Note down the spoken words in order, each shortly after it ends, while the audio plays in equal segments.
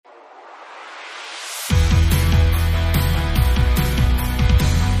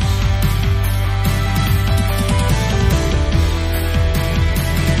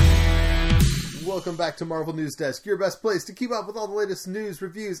welcome back to Marvel News Desk, your best place to keep up with all the latest news,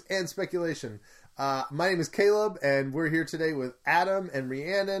 reviews, and speculation. My name is Caleb, and we're here today with Adam and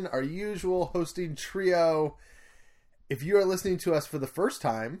Rhiannon, our usual hosting trio. If you are listening to us for the first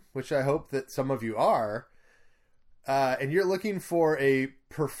time, which I hope that some of you are, and you're looking for a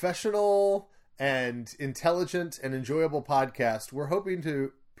professional and intelligent and enjoyable podcast, we're hoping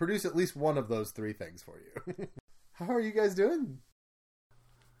to produce at least one of those three things for you. How are you guys doing?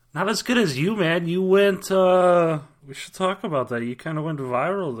 Not as good as you, man. You went, we should talk about that. You kind of went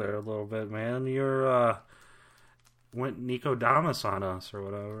viral there a little bit, man. You're, went Nicodemus on us or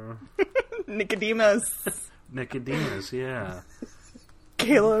whatever. Nicodemus, yeah.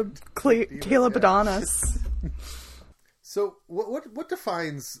 Caleb Adonis. So what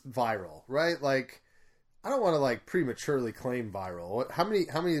defines viral, right? Like, I don't want to like prematurely claim viral. How many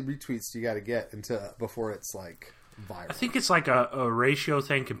retweets do you got to get before it's like viral? I think it's like a ratio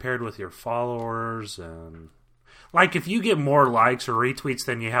thing compared with your followers, and like if you get more likes or retweets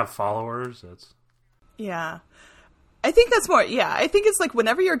than you have followers, that's Yeah. I think that's more, I think it's like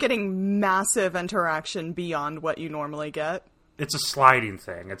whenever you're getting massive interaction beyond what you normally get. It's a sliding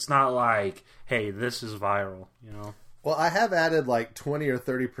thing. It's not like, hey, this is viral, you know? Well, I have added like 20 or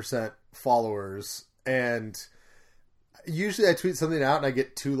 30% followers, and usually I tweet something out and I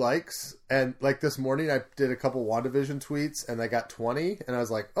get 2 likes. And like this morning I did a couple WandaVision tweets and I got 20, and I was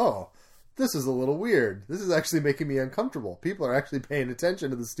like, oh, this is a little weird. This is actually making me uncomfortable. People are actually paying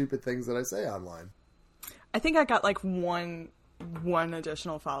attention to the stupid things that I say online. I think I got like one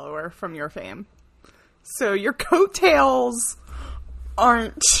additional follower from your fame. So your coattails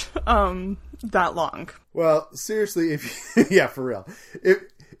aren't that long. Well, seriously, yeah, for real.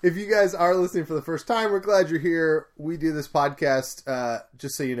 If you guys are listening for the first time, we're glad you're here. We do this podcast,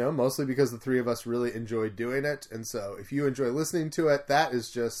 just so you know, mostly because the three of us really enjoy doing it. And so if you enjoy listening to it,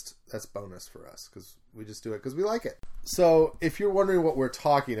 that's bonus for us, because we just do it because we like it. So if you're wondering what we're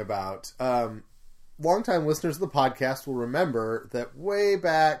talking about, longtime listeners of the podcast will remember that way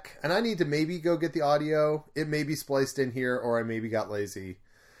back, and I need to maybe go get the audio. It may be spliced in here, or I maybe got lazy.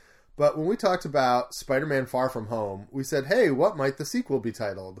 But when we talked about Spider-Man Far From Home, we said, hey, what might the sequel be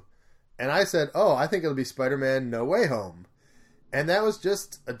titled? And I said, oh, I think it'll be Spider-Man No Way Home. And that was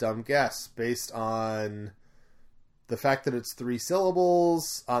just a dumb guess based on the fact that it's 3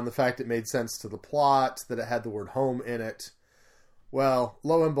 syllables, on the fact it made sense to the plot, that it had the word home in it. Well,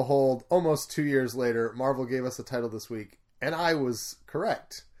 lo and behold, almost 2 years later, Marvel gave us a title this week, and I was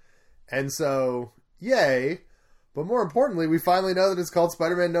correct. And so, yay. But more importantly, we finally know that it's called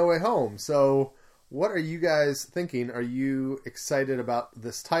Spider-Man No Way Home. So what are you guys thinking? Are you excited about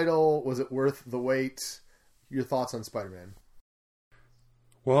this title? Was it worth the wait? Your thoughts on Spider-Man?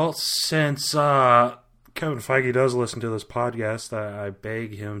 Well, since Kevin Feige does listen to this podcast, I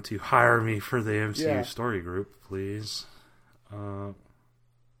beg him to hire me for the MCU story group, please.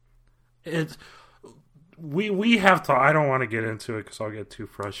 We have to. I don't want to get into it because I'll get too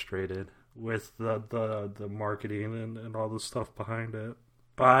frustrated with the marketing and all the stuff behind it.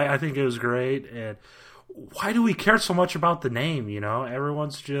 But I think it was great. And why do we care so much about the name? You know,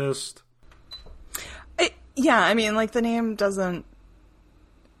 everyone's just. I mean, like, the name doesn't.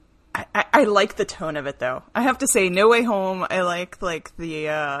 I like the tone of it, though. I have to say, No Way Home. I like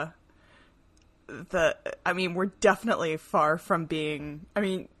the. I mean, we're definitely far from being. I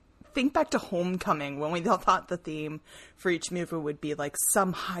mean, think back to Homecoming, when we all thought the theme for each movie would be like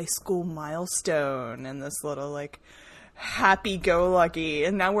some high school milestone and this little like happy-go-lucky,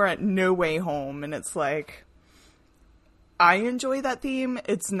 and now we're at No Way Home, and it's like, I enjoy that theme.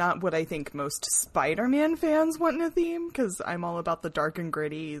 It's not what I think most Spider-Man fans want in a theme, because I'm all about the dark and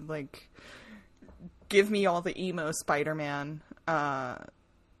gritty, like, give me all the emo Spider-Man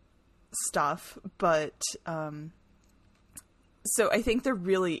stuff, but so I think there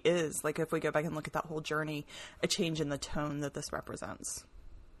really is, like, if we go back and look at that whole journey, a change in the tone that this represents.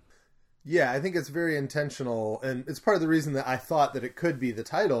 Yeah, I think it's very intentional, and it's part of the reason that I thought that it could be the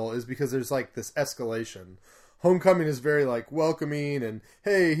title is because there's like this escalation. Homecoming is very like welcoming and,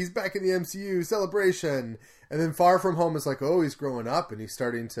 hey, he's back in the MCU, celebration. And then Far From Home is like, oh, he's growing up and he's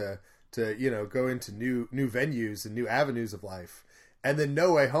starting to go into new venues and new avenues of life. And then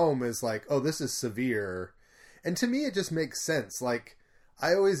No Way Home is like, oh, this is severe. And to me, it just makes sense. Like,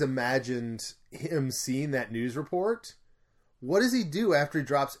 I always imagined him seeing that news report. What does he do after he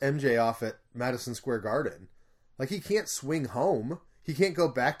drops MJ off at Madison Square Garden? Like, he can't swing home. He can't go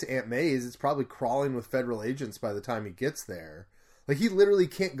back to Aunt May's. It's probably crawling with federal agents by the time he gets there. Like, he literally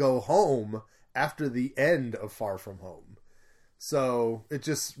can't go home after the end of Far From Home. So it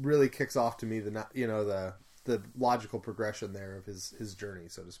just really kicks off to me the logical progression there of his journey,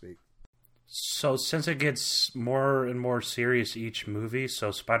 so to speak. So since it gets more and more serious each movie,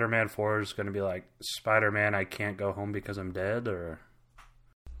 so Spider-Man 4 is going to be like, Spider-Man, I can't go home because I'm dead, or?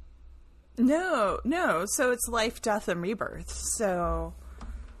 No. So it's life, death, and rebirth. So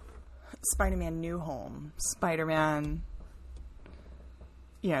Spider-Man New Home, Spider-Man,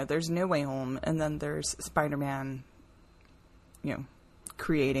 there's No Way Home, and then there's Spider-Man,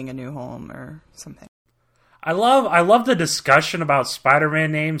 creating a new home or something. I love the discussion about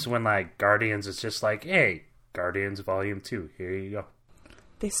Spider-Man names when, like, Guardians is just like, hey, Guardians Volume 2, here you go.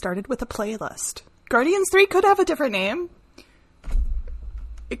 They started with a playlist. Guardians 3 could have a different name.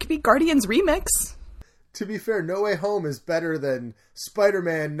 It could be Guardians Remix. To be fair, No Way Home is better than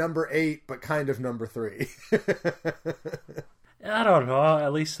Spider-Man number 8, but kind of number 3. I don't know.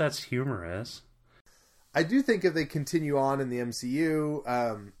 At least that's humorous. I do think if they continue on in the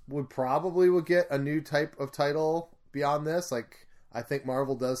MCU, we'll get a new type of title beyond this. Like, I think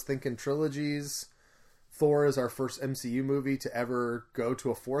Marvel does think in trilogies. Thor is our first MCU movie to ever go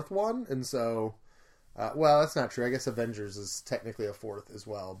to a fourth one. And so, well, that's not true. I guess Avengers is technically a fourth as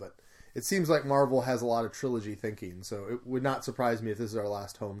well. But it seems like Marvel has a lot of trilogy thinking. So it would not surprise me if this is our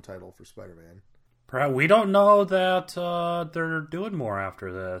last home title for Spider-Man. We don't know that they're doing more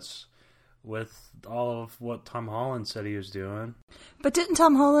after this, with all of what Tom Holland said he was doing. But didn't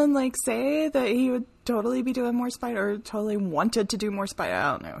Tom Holland, say that he would totally be doing more Spider, or totally wanted to do more Spider?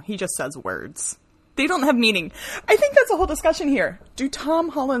 I don't know. He just says words. They don't have meaning. I think that's a whole discussion here. Do Tom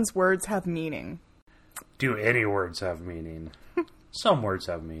Holland's words have meaning? Do any words have meaning? Some words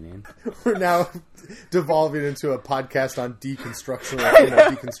have meaning. We're now devolving into a podcast on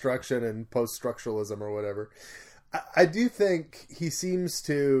deconstruction and post-structuralism or whatever. I do think he seems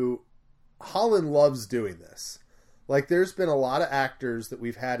to... Holland loves doing this. Like, there's been a lot of actors that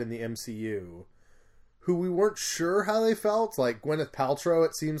we've had in the MCU who we weren't sure how they felt. Like, Gwyneth Paltrow,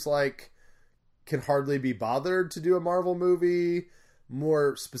 it seems like, can hardly be bothered to do a Marvel movie.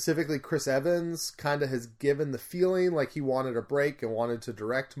 More specifically, Chris Evans kind of has given the feeling like he wanted a break and wanted to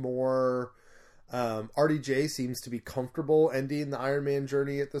direct more. RDJ seems to be comfortable ending the Iron Man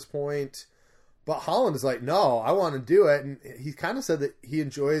journey at this point. But Holland is like, no, I want to do it. And he kind of said that he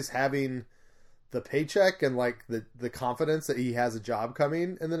enjoys having the paycheck and the confidence that he has a job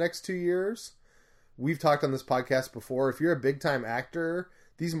coming in the next 2 years. We've talked on this podcast before. If you're a big time actor,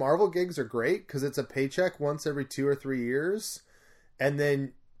 these Marvel gigs are great because it's a paycheck once every 2 or 3 years. And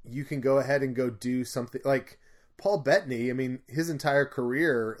then you can go ahead and go do something like Paul Bettany. I mean, his entire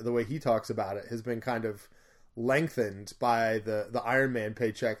career, the way he talks about it, has been kind of lengthened by the Iron Man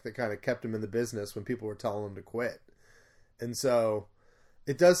paycheck that kind of kept him in the business when people were telling him to quit. And so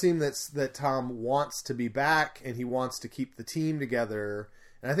it does seem that Tom wants to be back and he wants to keep the team together.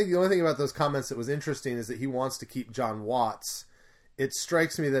 And I think the only thing about those comments that was interesting is that he wants to keep John Watts. It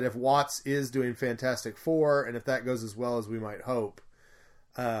strikes me that if Watts is doing Fantastic Four, and if that goes as well as we might hope,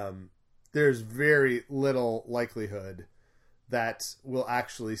 there's very little likelihood that we'll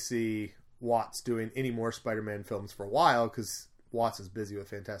actually see Watts doing any more Spider-Man films for a while, because Watts is busy with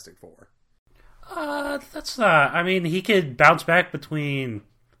Fantastic Four. That's not... I mean, he could bounce back between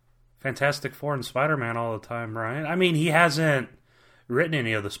Fantastic Four and Spider-Man all the time, right? I mean, he hasn't written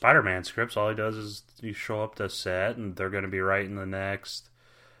any of the Spider-Man scripts. All he does is you show up to set, and they're going to be writing the next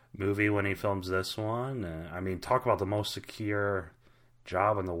movie when he films this one. I mean, talk about the most secure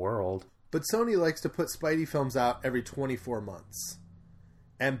job in the world. But Sony likes to put Spidey films out every 24 months.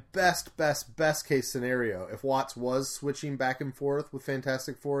 And best case scenario, if Watts was switching back and forth with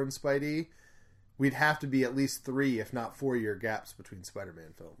Fantastic Four and Spidey, we'd have to be at least 3, if not 4-year gaps between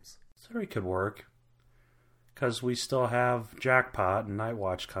Spider-Man films. So it could work. Because we still have Jackpot and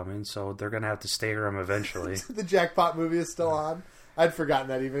Nightwatch coming, so they're going to have to stagger them eventually. The Jackpot movie is still on? I'd forgotten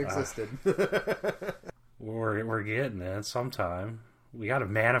that even existed. We're getting it sometime. We got to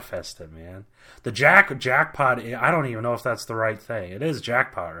manifest it, man. The Jackpot, I don't even know if that's the right thing. It is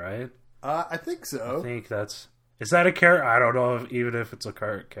Jackpot, right? I think so. I think that's... Is that a character? I don't know even if it's a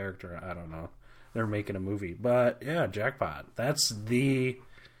character. I don't know. They're making a movie. But, yeah, Jackpot. That's the...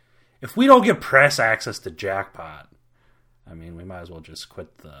 If we don't get press access to Jackpot, I mean, we might as well just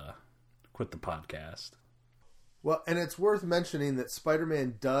quit the podcast. Well, and it's worth mentioning that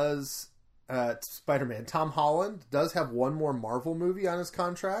Tom Holland does have one more Marvel movie on his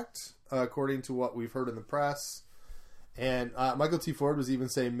contract, according to what we've heard in the press. And Michael T. Ford was even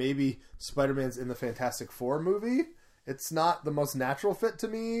saying maybe Spider-Man's in the Fantastic Four movie. It's not the most natural fit to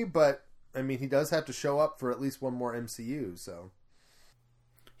me, but, I mean, he does have to show up for at least one more MCU, so...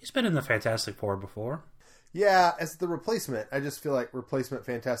 He's been in the Fantastic Four before. Yeah, as the replacement. I just feel like replacement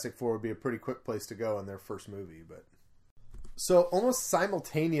Fantastic Four would be a pretty quick place to go in their first movie, but... So almost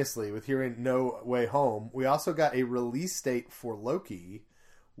simultaneously with hearing No Way Home, we also got a release date for Loki,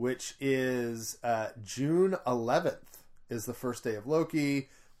 which is June 11th is the first day of Loki.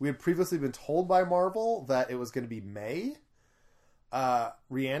 We had previously been told by Marvel that it was going to be May.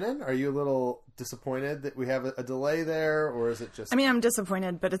 Rhiannon, are you a little disappointed that we have a delay there, or is it just... I mean, I'm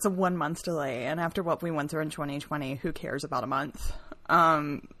disappointed, but it's a 1 month delay, and after what we went through in 2020, who cares about a month?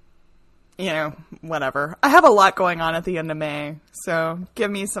 You know, whatever. I have a lot going on at the end of May, so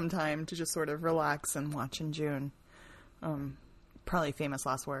give me some time to just sort of relax and watch in June. Probably famous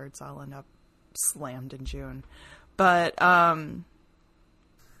last words. I'll end up slammed in June. But, I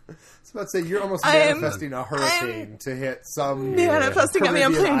was about to say, you're almost manifesting a hurricane to hit some... Manifesting, I mean,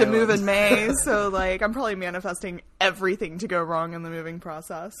 I'm planning to move in island. May, so, like, I'm probably manifesting everything to go wrong in the moving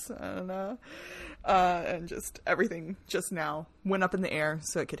process. And just everything just now went up in the air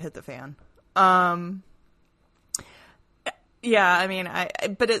so it could hit the fan. Yeah, I mean,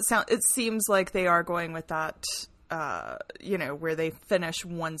 but it seems like they are going with that, you know, where they finish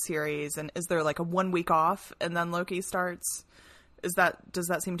one series, and is there like a 1 week off and then Loki starts? Does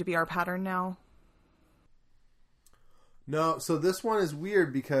that seem to be our pattern now? No, so this one is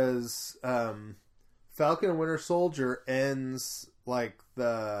weird because Falcon and Winter Soldier ends like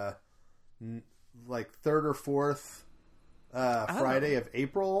the third or fourth Friday of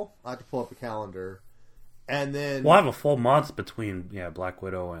April. I have to pull up a calendar. And then we'll have a full month between Black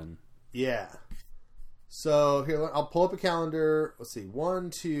Widow and... Yeah. So here, I'll pull up a calendar. Let's see. 1,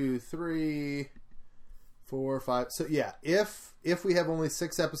 2, 3, 4, 5. So yeah, if we have only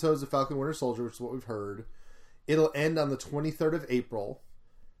 6 episodes of Falcon Winter Soldier, which is what we've heard, it'll end on the 23rd of April.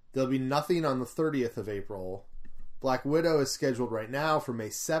 There'll be nothing on the 30th of April. Black Widow is scheduled right now for May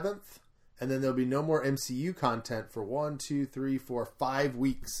 7th. And then there'll be no more MCU content for 1, 2, 3, 4, 5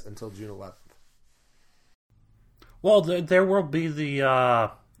 weeks until June 11th. Well, there will be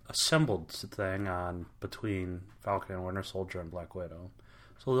the assembled thing on between Falcon and Winter Soldier and Black Widow.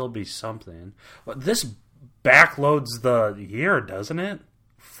 So there'll be something. But this backloads the year, doesn't it?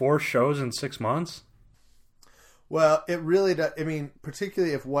 4 shows in 6 months? Well, it really does. I mean,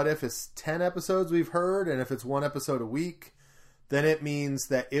 particularly if What If is 10 episodes we've heard, and if it's 1 episode a week, then it means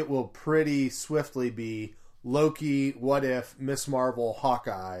that it will pretty swiftly be Loki, What If, Miss Marvel,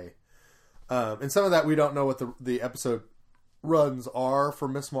 Hawkeye. And some of that we don't know what the episode runs are for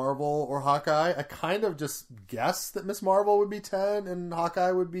Miss Marvel or Hawkeye. I kind of just guessed that Miss Marvel would be 10 and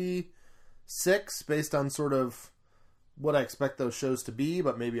Hawkeye would be 6 based on sort of what I expect those shows to be,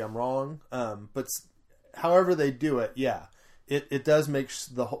 but maybe I'm wrong. But however they do it, yeah, it does make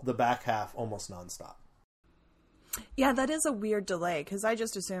the back half almost nonstop. Yeah, that is a weird delay, because I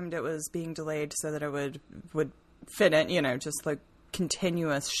just assumed it was being delayed so that it would fit in, you know, just like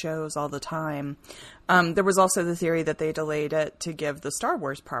continuous shows all the time. There was also the theory that they delayed it to give the Star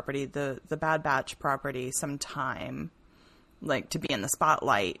Wars property, the Bad Batch property, some time, like to be in the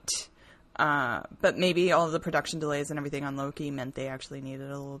spotlight. But maybe all of the production delays and everything on Loki meant they actually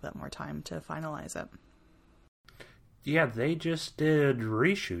needed a little bit more time to finalize it. Yeah, they just did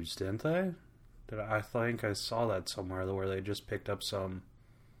reshoots, didn't they? I think I saw that somewhere where they just picked up some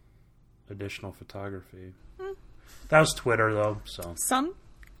additional photography. That was Twitter, though. So some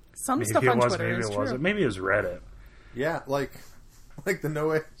maybe stuff on Twitter maybe is it true. wasn't. Maybe it was Reddit. Yeah, like the No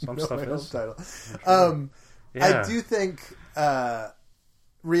Way Some No stuff Way Home is. title. Yeah. I do think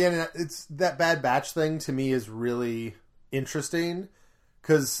Rhiannon, it's that Bad Batch thing to me is really interesting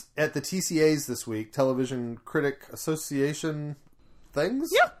because at the TCAs this week, Television Critic Association things.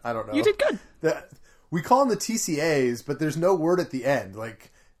 Yeah, I don't know. You did good. We call them the TCAs, but there's no word at the end.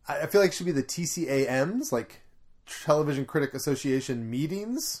 Like I feel like it should be the TCAMs, like Television Critic Association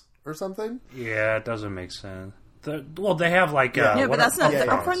meetings or something. Yeah, it doesn't make sense. They have like... Yeah, but that's not...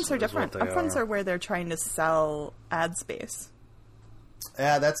 upfronts Upfronts are different. Upfronts are where they're trying to sell ad space.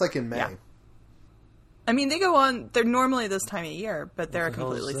 Yeah, that's like in May. Yeah. I mean, they go on... They're normally this time of year, but they're a What the hell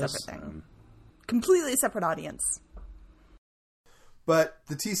completely is separate this, thing. Completely separate audience. But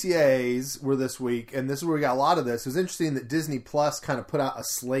the TCAs were this week, and this is where we got a lot of this. It was interesting that Disney Plus kind of put out a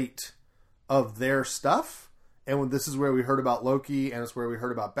slate of their stuff, and this is where we heard about Loki, and it's where we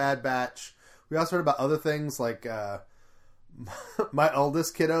heard about Bad Batch. We also heard about other things like my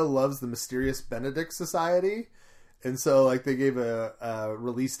eldest kiddo loves the Mysterious Benedict Society, and so like they gave a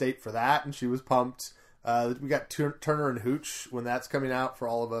release date for that, and she was pumped. We got Turner and Hooch when that's coming out for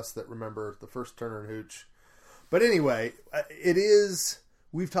all of us that remember the first Turner and Hooch. But anyway,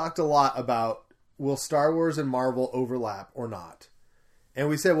 we've talked a lot about will Star Wars and Marvel overlap or not? And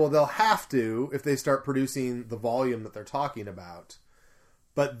we said, well, they'll have to if they start producing the volume that they're talking about.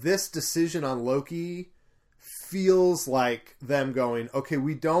 But this decision on Loki feels like them going, okay,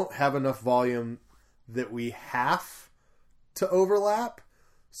 we don't have enough volume that we have to overlap,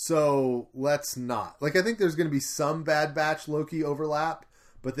 so let's not. Like, I think there's going to be some Bad Batch Loki overlap,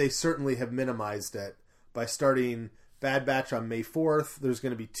 but they certainly have minimized it by starting Bad Batch on May 4th. There's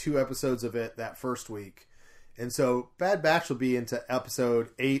going to be 2 episodes of it that first week. And so Bad Batch will be into episode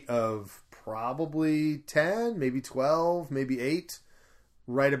 8 of probably 10, maybe 12, maybe 8,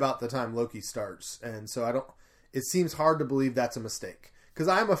 right about the time Loki starts. And so it seems hard to believe that's a mistake. Because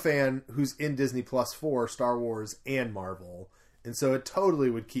I'm a fan who's in Disney Plus for Star Wars and Marvel. And so it totally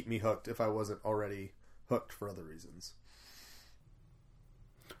would keep me hooked if I wasn't already hooked for other reasons.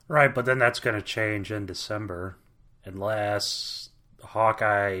 Right, but then that's going to change in December. Unless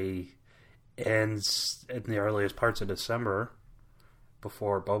Hawkeye ends in the earliest parts of December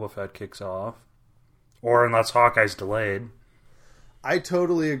before Boba Fett kicks off. Or unless Hawkeye's delayed. I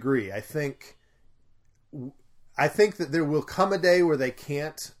totally agree. I think that there will come a day where they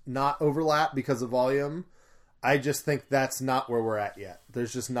can't not overlap because of volume. I just think that's not where we're at yet.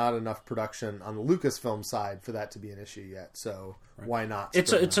 There's just not enough production on the Lucasfilm side for that to be an issue yet. So why not?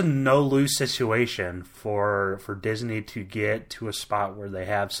 It's a no-lose situation for Disney to get to a spot where they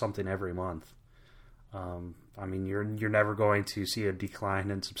have something every month. I mean, you're never going to see a decline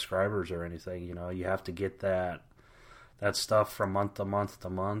in subscribers or anything. You know, you have to get that stuff from month to month to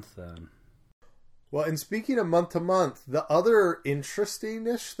month. Well, and speaking of month to month, the other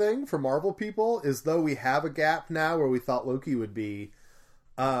interesting-ish thing for Marvel people is, though we have a gap now where we thought Loki would be,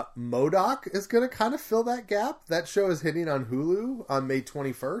 MODOK is going to kind of fill that gap. That show is hitting on Hulu on May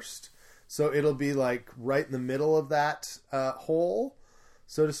 21st. So it'll be like right in the middle of that hole,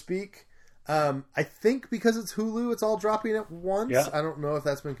 so to speak. I think because it's Hulu, it's all dropping at once. Yeah. I don't know if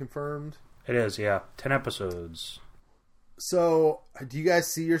that's been confirmed. It is, yeah. 10 episodes. So, do you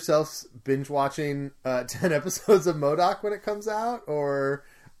guys see yourselves binge watching 10 episodes of MODOK when it comes out, or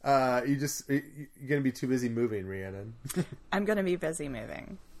you're gonna be too busy moving, Rhiannon? I'm gonna be busy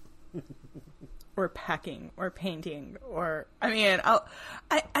moving, or packing, or painting, or So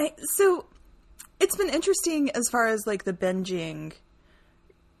it's been interesting as far as like the binging.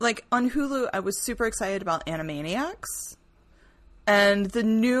 Like on Hulu, I was super excited about Animaniacs, and the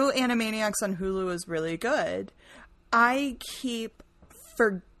new Animaniacs on Hulu is really good. I keep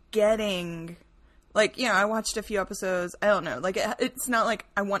forgetting, like, I watched a few episodes. I don't know. Like, it's not like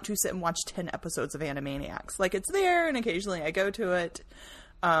I want to sit and watch 10 episodes of Animaniacs. Like, it's there, and occasionally I go to it.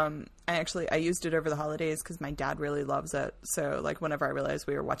 I used it over the holidays because my dad really loves it. So, like, whenever I realized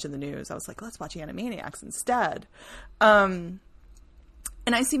we were watching the news, I was like, let's watch Animaniacs instead. And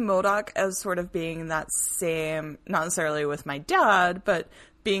I see MODOK as sort of being that same, not necessarily with my dad, but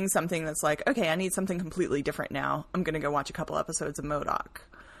being something that's like, okay, I need something completely different now. I'm going to go watch a couple episodes of MODOK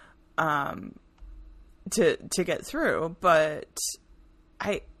to get through. But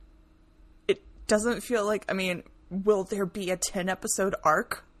it doesn't feel like, will there be a 10-episode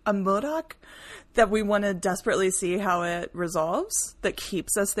arc on MODOK that we want to desperately see how it resolves that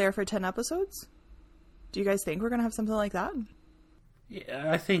keeps us there for 10 episodes? Do you guys think we're going to have something like that?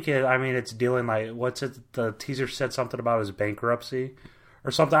 Yeah, I think it's dealing like, the teaser said something about his bankruptcy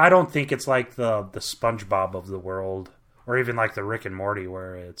or something. I don't think it's like the SpongeBob of the world, or even like the Rick and Morty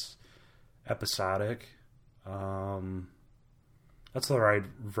where it's episodic. That's the right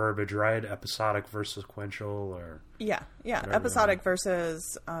verbiage, right? Episodic versus sequential, or yeah, episodic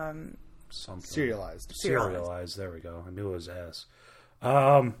versus something serialized. There we go. I knew it was S.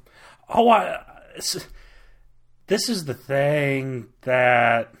 This is the thing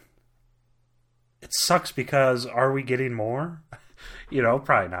that it sucks because are we getting more?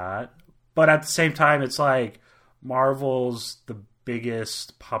 Probably not. But at the same time, it's like Marvel's the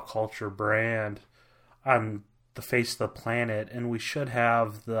biggest pop culture brand on the face of the planet, and we should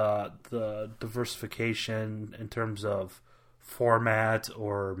have the diversification in terms of format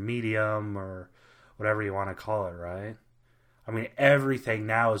or medium or whatever you want to call it, right? Everything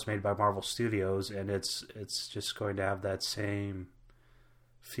now is made by Marvel Studios, and it's just going to have that same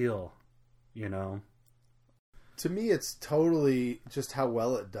feel, To me, it's totally just how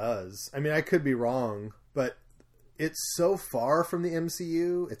well it does. I could be wrong, but it's so far from the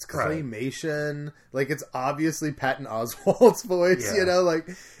MCU. It's claymation. Right. Like, it's obviously Patton Oswalt's voice, Like,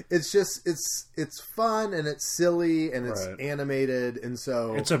 it's just, it's fun, and it's silly, and it's animated, and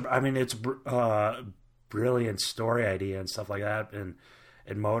so... It's brilliant story idea and stuff like that, and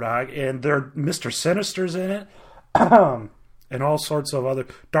MODOK, and there Mr. Sinister's in it, and all sorts of other.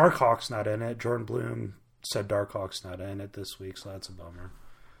 Darkhawk's not in it. Jordan Bloom said Darkhawk's not in it this week, so that's a bummer.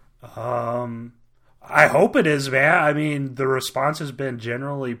 I hope it is, man. The response has been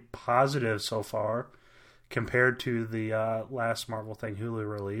generally positive so far, compared to the last Marvel thing Hulu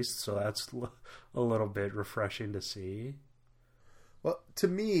released, so that's a little bit refreshing to see. Well, to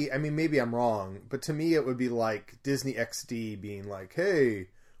me, I mean, maybe I'm wrong, but to me it would be like Disney XD being like, hey,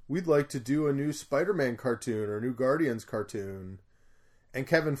 we'd like to do a new Spider-Man cartoon or a new Guardians cartoon. And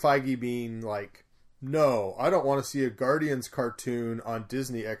Kevin Feige being like, no, I don't want to see a Guardians cartoon on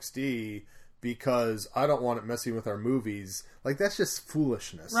Disney XD because I don't want it messing with our movies. Like, that's just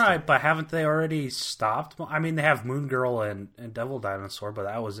foolishness. Right, but haven't they already stopped? I mean, they have Moon Girl and Devil Dinosaur, but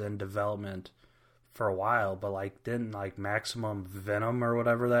that was in development for a while. But, like, didn't, like, Maximum Venom or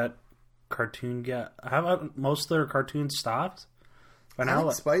whatever that cartoon get... Haven't most of their cartoons stopped? I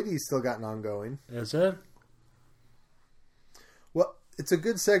think Spidey's still got an ongoing. Is it? Well, it's a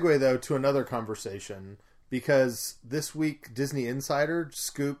good segue, though, to another conversation, because this week Disney Insider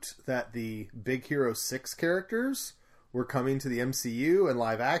scooped that the Big Hero 6 characters were coming to the MCU in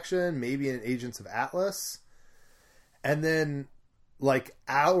live action, maybe in Agents of Atlas. And then, like,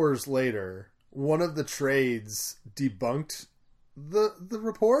 hours later, one of the trades debunked the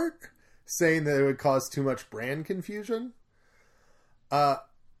report, saying that it would cause too much brand confusion. I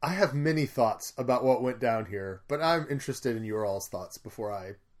have many thoughts about what went down here, but I'm interested in your all's thoughts before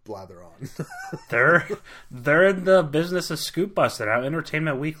I blather on. They're in the business of scoop busting.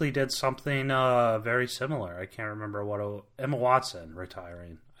 Entertainment Weekly did something very similar. I can't remember what. Emma Watson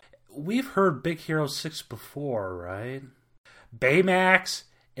retiring. We've heard Big Hero 6 before, right? Baymax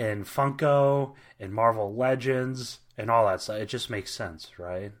and Funko and Marvel Legends and all that stuff. It just makes sense,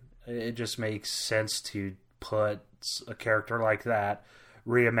 right? It just makes sense to put a character like that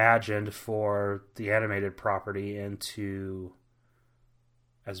reimagined for the animated property into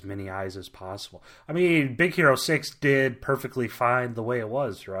as many eyes as possible. I mean, Big Hero 6 did perfectly fine the way it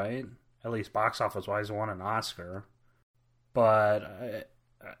was, right? At least box office wise, it won an Oscar. But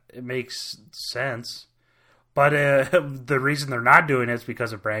it makes sense. But the reason they're not doing it is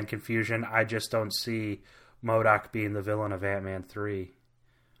because of brand confusion. I just don't see MODOK being the villain of Ant-Man 3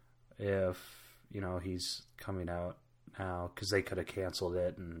 if, he's coming out now, because they could have canceled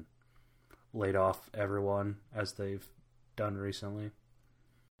it and laid off everyone as they've done recently.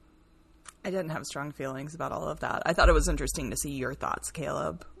 I didn't have strong feelings about all of that. I thought it was interesting to see your thoughts,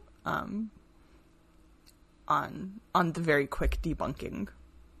 Caleb, on the very quick debunking.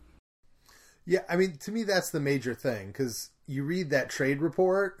 Yeah, I mean, to me that's the major thing, because you read that trade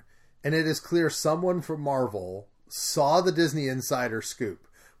report and it is clear someone from Marvel saw the Disney Insider scoop,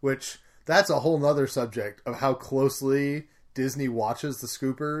 which that's a whole nother subject of how closely Disney watches the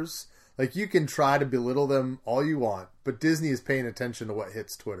scoopers. Like, you can try to belittle them all you want, but Disney is paying attention to what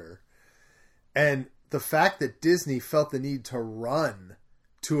hits Twitter. And the fact that Disney felt the need to run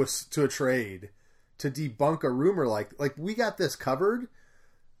to a trade to debunk a rumor like we got this covered,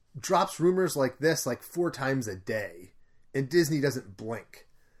 drops rumors like this like 4 times a day, and Disney doesn't blink.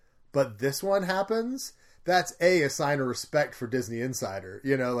 But this one happens, that's a sign of respect for Disney Insider.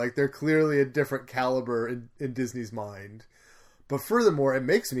 Like, they're clearly a different caliber in Disney's mind. But furthermore, it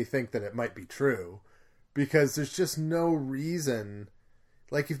makes me think that it might be true, because there's just no reason.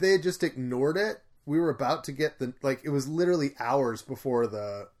 Like, if they had just ignored it, we were about to get it was literally hours before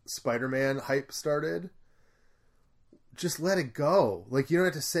the Spider-Man hype started. Just let it go. Like, you don't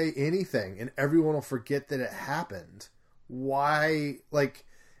have to say anything, and everyone will forget that it happened. Why, like,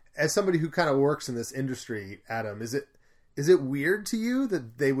 as somebody who kind of works in this industry, Adam, is it weird to you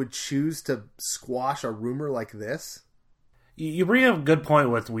that they would choose to squash a rumor like this? You bring up a good point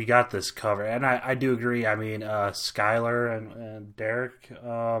with we got this covered, and I do agree. I mean, Skylar and Derek,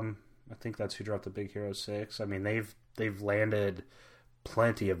 I think that's who dropped the Big Hero 6. I mean, they've landed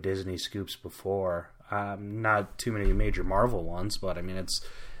plenty of Disney scoops before. Not too many major Marvel ones, but I mean, it's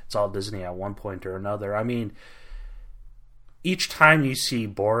all Disney at one point or another. I mean, each time you see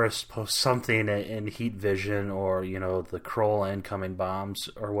Boris post something in Heat Vision or, the Kroll incoming bombs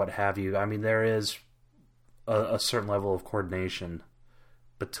or what have you, I mean, there is a certain level of coordination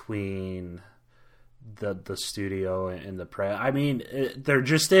between the studio and the press. I mean, there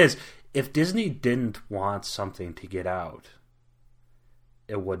just is. If Disney didn't want something to get out,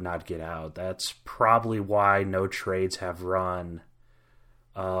 it would not get out. That's probably why no trades have run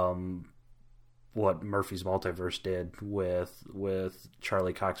what Murphy's Multiverse did with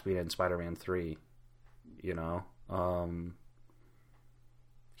Charlie Cox being in Spider-Man 3.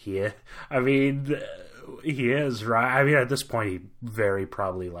 He is, right? I mean, at this point, he very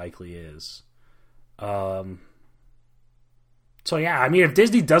probably likely is. So yeah, I mean, if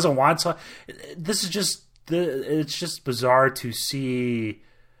Disney doesn't want to, this is just it's just bizarre to see.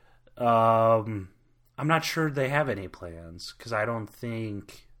 I'm not sure they have any plans, because I don't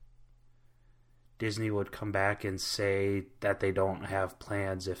think Disney would come back and say that they don't have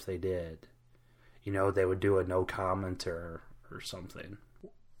plans if they did. You know, they would do a no comment or something.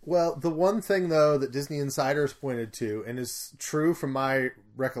 Well, the one thing, though, that Disney Insiders pointed to, and is true from my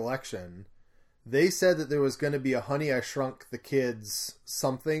recollection, they said that there was going to be a Honey, I Shrunk the Kids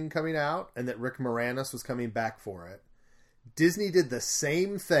something coming out, and that Rick Moranis was coming back for it. Disney did the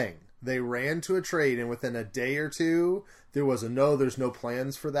same thing. They ran to a trade, and within a day or two, there was a there's no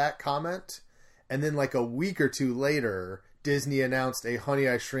plans for that comment. And then like a week or two later, Disney announced a Honey,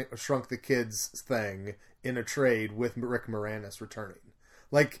 I Shrunk the Kids thing in a trade with Rick Moranis returning.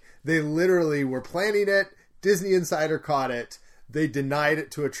 Like, they literally were planning it. Disney Insider caught it. They denied it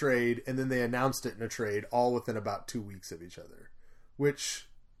to a trade, and then they announced it in a trade all within about 2 weeks of each other. Which,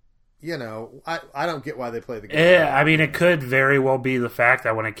 you know, I don't get why they play the game. Yeah, I mean, it could very well be the fact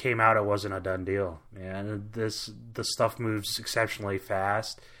that when it came out, it wasn't a done deal. And the stuff moves exceptionally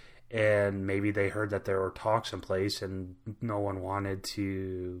fast, and maybe they heard that there were talks in place, and no one wanted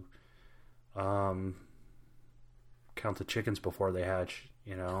to count the chickens before they hatch,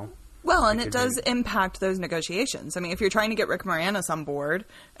 you know? Well, and it does impact those negotiations. I mean, if you're trying to get Rick Moranis on board,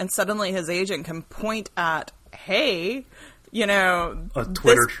 and suddenly his agent can point at, hey, you know,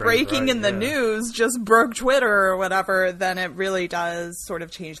 this breaking in the news just broke Twitter or whatever, then it really does sort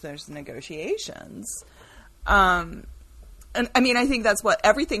of change those negotiations. And I mean, I think that's what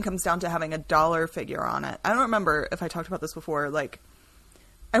everything comes down to, having a dollar figure on it. I don't remember if I talked about this before. Like,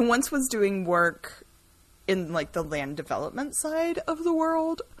 I once was doing work in like the land development side of the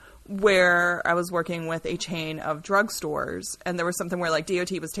world, where I was working with a chain of drugstores, and there was something where like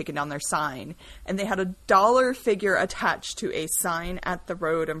DOT was taking down their sign, and they had a dollar figure attached to a sign at the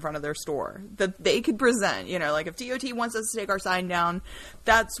road in front of their store that they could present. You know, like, if DOT wants us to take our sign down,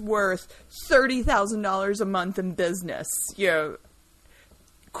 that's worth $30,000 a month in business. You know,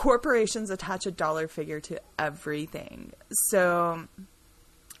 corporations attach a dollar figure to everything. So,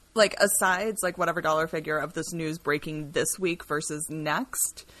 like, asides, like, whatever dollar figure of this news breaking this week versus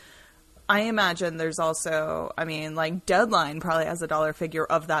next, I imagine there's also, I mean, like, Deadline probably has a dollar figure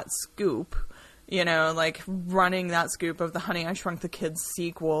of that scoop. You know, like, running that scoop of the Honey, I Shrunk the Kids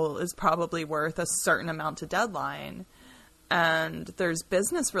sequel is probably worth a certain amount to Deadline. And there's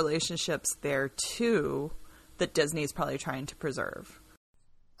business relationships there, too, that Disney's probably trying to preserve.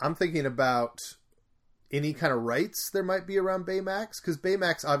 I'm thinking about any kind of rights there might be around Baymax, because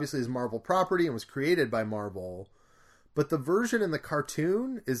Baymax obviously is Marvel property and was created by Marvel, but the version in the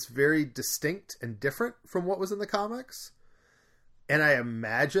cartoon is very distinct and different from what was in the comics. And I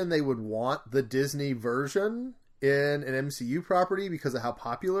imagine they would want the Disney version in an MCU property because of how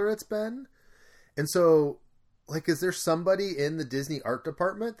popular it's been. And so, like, is there somebody in the Disney art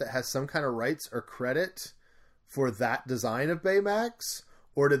department that has some kind of rights or credit for that design of Baymax?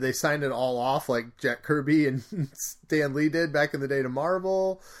 Or did they sign it all off like Jack Kirby and Stan Lee did back in the day to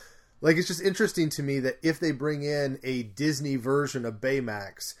Marvel? Like, it's just interesting to me that if they bring in a Disney version of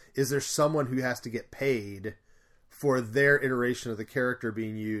Baymax, is there someone who has to get paid for their iteration of the character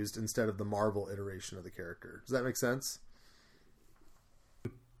being used instead of the Marvel iteration of the character? Does that make sense?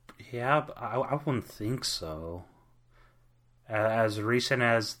 Yeah, I wouldn't think so. As recent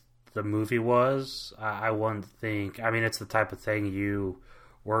as the movie was, I wouldn't think. I mean, it's the type of thing you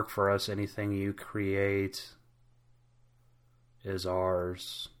work for us. Anything you create is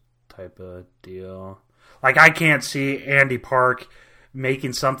ours type of deal. Like, I can't see Andy Park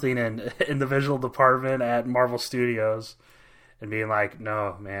making something in the visual department at Marvel Studios and being like,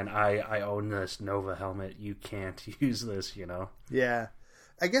 no, man, I own this Nova helmet. You can't use this, you know? Yeah.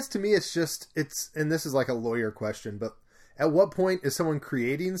 I guess to me it's and this is like a lawyer question, but at what point is someone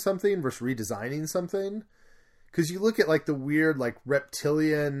creating something versus redesigning something? Because you look at like the weird, like,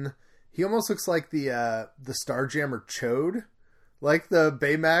 reptilian, he almost looks like the Starjammer Chode, like the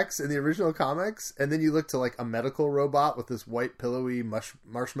Baymax in the original comics. And then you look to like a medical robot with this white pillowy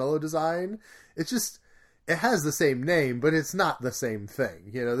marshmallow design. It's just, it has the same name, but it's not the same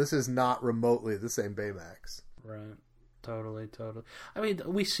thing. You know, this is not remotely the same Baymax. Right. Totally. I mean,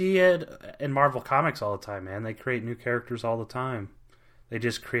 we see it in Marvel Comics all the time, man. They create new characters all the time. They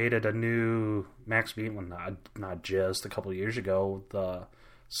just created a new Max Beam, not just a couple of years ago, the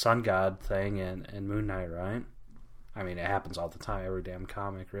Sun God thing and Moon Knight, right? I mean, it happens all the time, every damn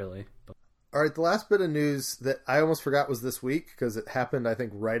comic, really. But... All right, the last bit of news that I almost forgot was this week, because it happened, I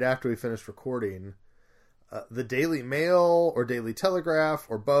think, right after we finished recording. The Daily Mail or Daily Telegraph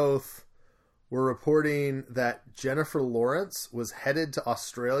or both were reporting that Jennifer Lawrence was headed to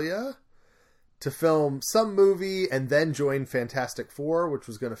Australia to film some movie and then join Fantastic Four, which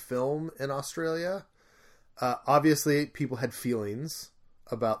was going to film in Australia. Obviously, people had feelings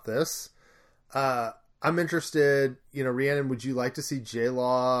about this. I'm interested, Rhiannon, would you like to see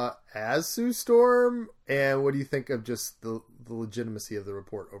J-Law as Sue Storm? And what do you think of just the legitimacy of the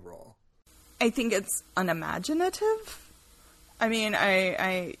report overall? I think it's unimaginative. I mean,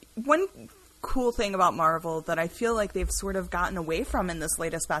 one cool thing about Marvel that I feel like they've sort of gotten away from in this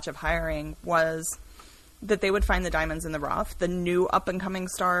latest batch of hiring was that they would find the diamonds in the rough, the new up-and-coming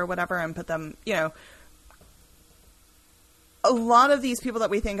star or whatever, and put them, a lot of these people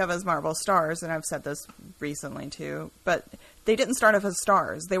that we think of as Marvel stars, and I've said this recently too, but they didn't start off as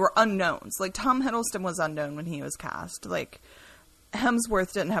stars. They were unknowns. Like, Tom Hiddleston was unknown when he was cast. Like,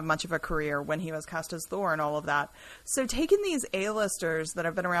 Hemsworth didn't have much of a career when he was cast as Thor and all of that. So taking these A-listers that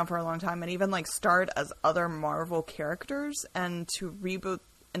have been around for a long time and even, like, start as other Marvel characters and to reboot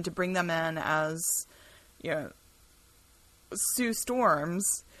and to bring them in as, Sue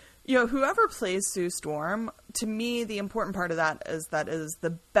Storms... whoever plays Sue Storm, to me, the important part of that is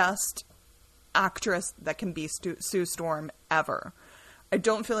the best actress that can be Sue Storm ever. I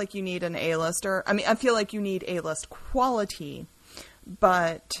don't feel like you need an A-lister. I mean, I feel like you need A-list quality,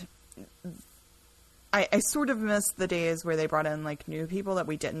 but I sort of miss the days where they brought in, like, new people that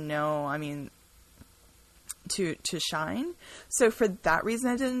we didn't know, I mean, to shine. So for that reason,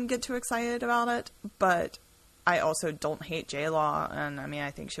 I didn't get too excited about it, but I also don't hate J-Law, and I mean,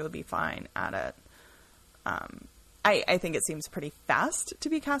 I think she'll be fine at it. I think it seems pretty fast to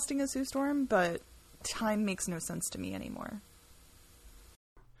be casting a Sue Storm, but time makes no sense to me anymore.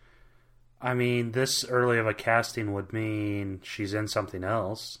 I mean, this early of a casting would mean she's in something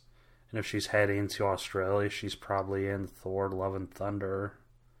else. And if she's heading to Australia, she's probably in Thor, Love and Thunder.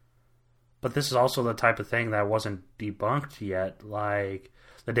 But this is also the type of thing that wasn't debunked yet. Like,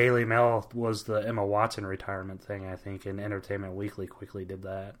 the Daily Mail was the Emma Watson retirement thing, I think, and Entertainment Weekly quickly did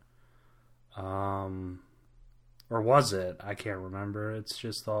that. Or was it? I can't remember. It's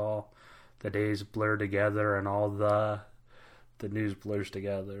just all the days blur together and all the news blurs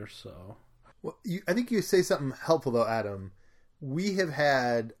together, so... Well, I think you say something helpful, though, Adam. We have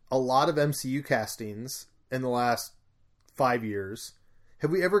had a lot of MCU castings in the last 5 years.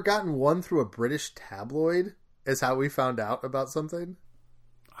 Have we ever gotten one through a British tabloid as how we found out about something?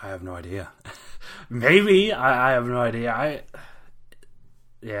 I have no idea. Maybe. I have no idea. I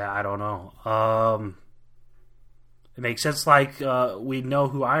don't know. It makes sense. Like, we know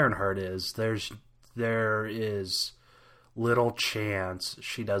who Ironheart is. There is little chance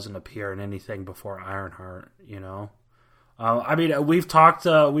she doesn't appear in anything before Ironheart, I mean, we've talked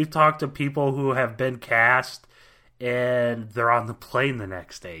to people who have been cast and they're on the plane the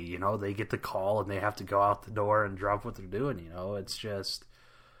next day, they get the call and they have to go out the door and drop what they're doing, it's just,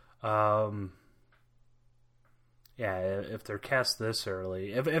 if they're cast this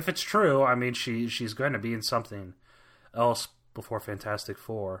early, if it's true, I mean, she's going to be in something else before Fantastic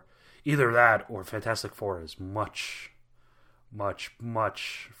Four. Either that or Fantastic Four is much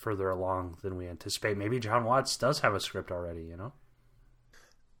further along than we anticipate. Maybe John Watts does have a script already,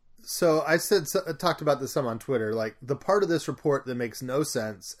 So I talked about this some on Twitter, like the part of this report that makes no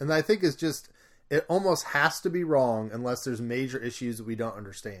sense, and I think is just, it almost has to be wrong unless there's major issues that we don't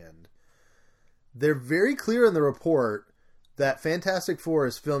understand. They're very clear in the report that Fantastic Four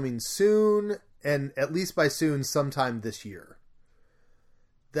is filming soon, and at least by soon, sometime this year.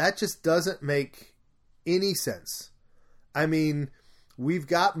 That just doesn't make any sense. I mean, we've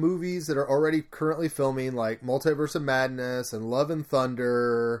got movies that are already currently filming, like Multiverse of Madness and Love and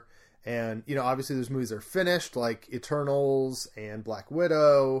Thunder, and, obviously there's movies that are finished, like Eternals and Black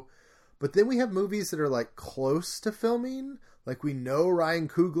Widow, but then we have movies that are, like, close to filming. Like, we know Ryan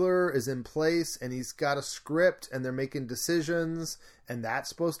Coogler is in place, and he's got a script, and they're making decisions, and that's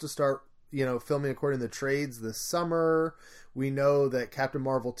supposed to start, filming according to the trades this summer. We know that Captain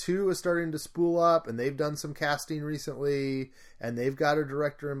Marvel 2 is starting to spool up, and they've done some casting recently, and they've got a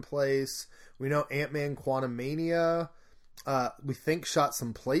director in place. We know Ant-Man Quantumania, we think shot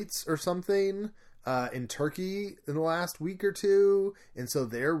some plates or something in Turkey in the last week or two, and so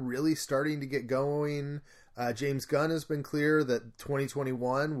they're really starting to get going. James Gunn has been clear that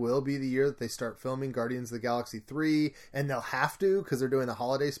 2021 will be the year that they start filming Guardians of the Galaxy 3, and they'll have to because they're doing the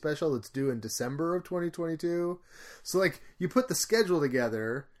holiday special that's due in December of 2022. So, like, you put the schedule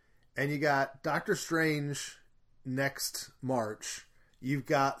together, and you got Doctor Strange next March, you've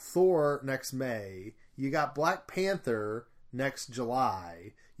got Thor next May, you got Black Panther next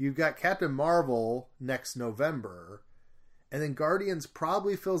July, you've got Captain Marvel next November, and then Guardians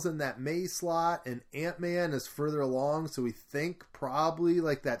probably fills in that May slot, and Ant-Man is further along, so we think probably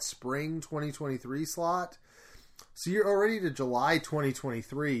like that spring 2023 slot. So you're already to July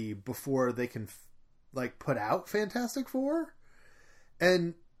 2023 before they can put out Fantastic Four.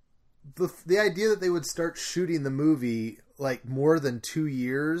 And the idea that they would start shooting the movie like more than 2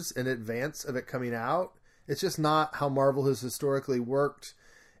 years in advance of it coming out, it's just not how Marvel has historically worked.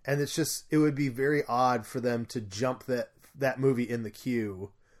 And it would be very odd for them to jump that movie in the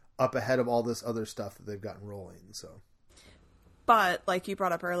queue up ahead of all this other stuff that they've gotten rolling. So, but like you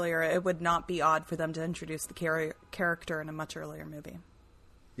brought up earlier, it would not be odd for them to introduce the character in a much earlier movie.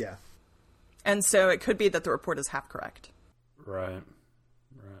 Yeah. And so it could be that the report is half correct. Right.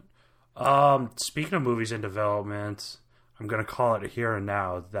 Speaking of movies in development, I'm going to call it here and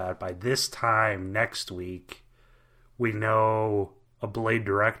now that by this time next week, we know a Blade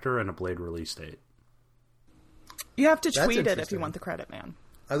director and a Blade release date. You have to tweet it if you want the credit, man.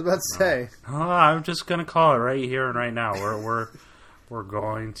 I was about to say. I'm just going to call it right here and right now. We're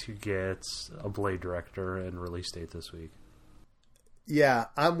going to get a Blade director and release date this week. Yeah,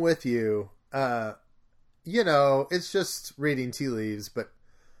 I'm with you. It's just reading tea leaves, but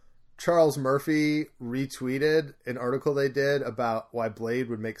Charles Murphy retweeted an article they did about why Blade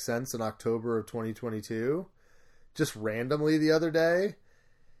would make sense in October of 2022, just randomly the other day.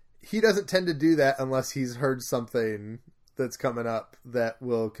 He doesn't tend to do that unless he's heard something that's coming up that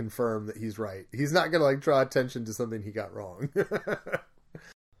will confirm that he's right. He's not going to draw attention to something he got wrong.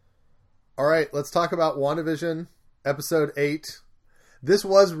 All right, let's talk about WandaVision, episode 8. This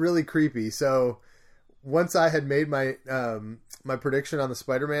was really creepy. So once I had made my my prediction on the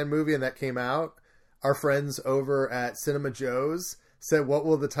Spider-Man movie and that came out, our friends over at Cinema Joe's said, "What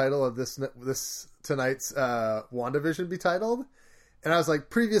will the title of this tonight's WandaVision be titled?" And I was like,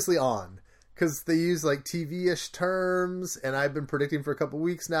 "Previously on," because they use TV-ish terms, and I've been predicting for a couple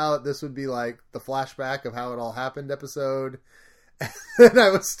weeks now that this would be the flashback of how it all happened episode, and I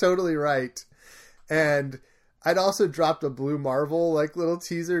was totally right. And I'd also dropped a Blue Marvel little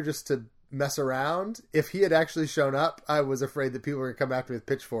teaser just to mess around. If he had actually shown up, I was afraid that people were going to come after me with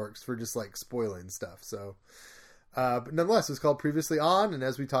pitchforks for just spoiling stuff. So, but nonetheless, it was called Previously On, and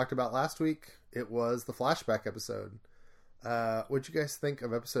as we talked about last week, it was the flashback episode. What'd you guys think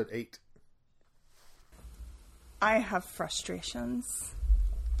of episode 8? I have frustrations.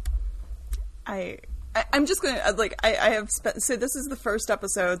 I'm just going to, I have spent, so this is the first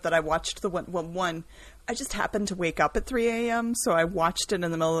episode that I watched one. I just happened to wake up at 3 a.m., so I watched it in the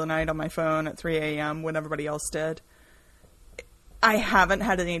middle of the night on my phone at 3 a.m. when everybody else did. I haven't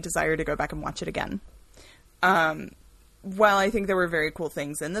had any desire to go back and watch it again. While I think there were very cool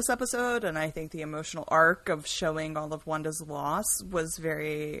things in this episode, and I think the emotional arc of showing all of Wanda's loss was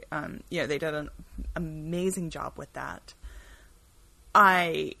very, they did an amazing job with that.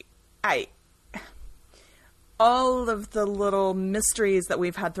 All of the little mysteries that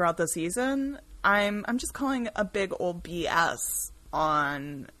we've had throughout the season, I'm just calling a big old BS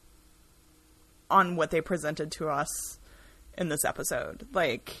on what they presented to us in this episode.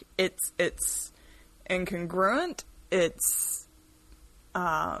 It's incongruent. It's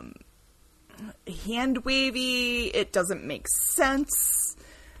hand wavy. It doesn't make sense.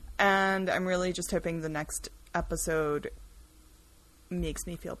 And I'm really just hoping the next episode makes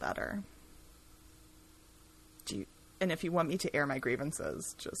me feel better. And if you want me to air my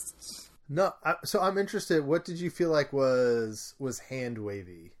grievances, just... No, so I'm interested. What did you feel like was hand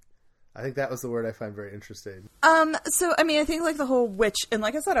wavy? I think that was the word I find very interesting. So, I mean, I think the whole witch, and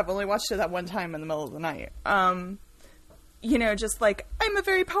like I said, I've only watched it that one time in the middle of the night. Just I'm a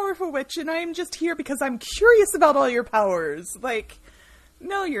very powerful witch and I'm just here because I'm curious about all your powers.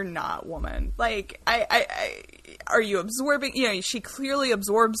 No, you're not, woman. Are you absorbing? She clearly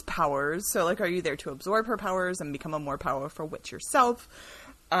absorbs powers. So, are you there to absorb her powers and become a more powerful witch yourself?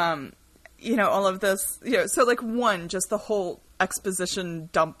 All of this, so one, just the whole exposition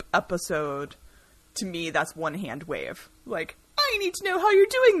dump episode, to me, that's one hand wave. I need to know how you're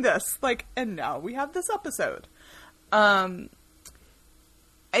doing this. And now we have this episode. I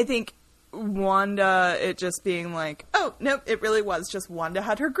think Wanda, it just being oh, no, it really was just Wanda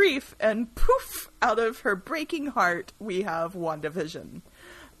had her grief, and poof, out of her breaking heart, we have WandaVision.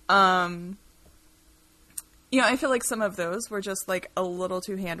 I feel like some of those were just a little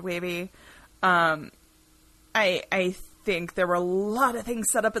too hand wavy. I think there were a lot of things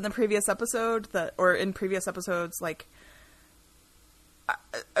set up in the previous episode in previous episodes,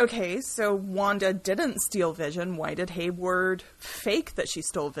 okay, so Wanda didn't steal Vision. Why did Hayward fake that she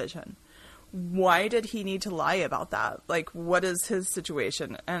stole Vision? Why did he need to lie about that? What is his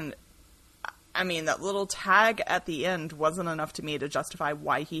situation? And, I mean, that little tag at the end wasn't enough to me to justify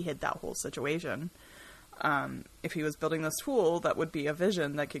why he hid that whole situation. If he was building this tool that would be a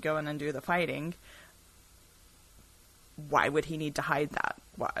Vision that could go in and do the fighting, why would he need to hide that?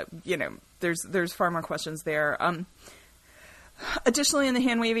 Why, there's far more questions there. Additionally, in the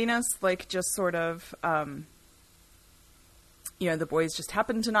hand waviness, like just sort of, the boys just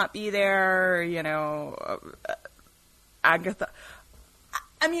happen to not be there. Agatha.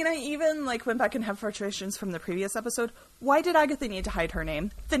 I mean, I even went back and have frustrations from the previous episode. Why did Agatha need to hide her name?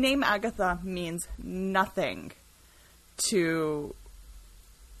 The name Agatha means nothing to.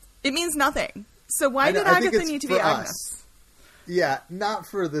 It means nothing. So why did Agatha need to be Agnes? Yeah, not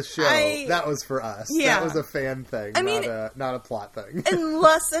for the show. That was for us. Yeah. That was a fan thing, not a plot thing.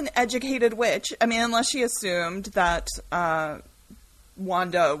 Unless an educated witch, unless she assumed that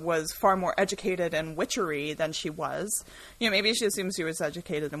Wanda was far more educated in witchery than she was. Maybe she assumes she was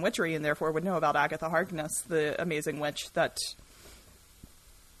educated in witchery and therefore would know about Agatha Harkness, the amazing witch that,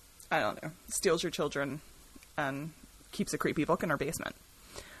 I don't know, steals your children and keeps a creepy book in her basement.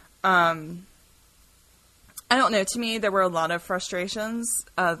 I don't know. To me, there were a lot of frustrations.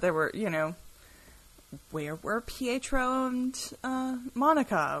 There were, where were Pietro and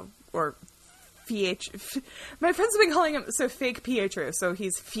Monica? Or my friends have been calling him fake Pietro, so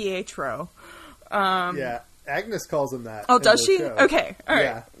he's Pietro. Yeah, Agnes calls him that. Oh, does she? Show. Okay, all right.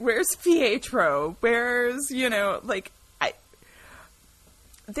 Yeah. Where's Pietro? Where's,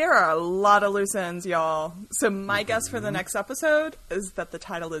 there are a lot of loose ends, y'all. So my guess for the next episode is that the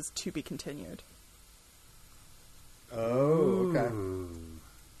title is To Be Continued. Oh, okay.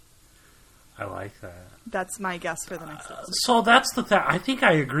 I like that. That's my guess for the next episode. So that's the thing. I think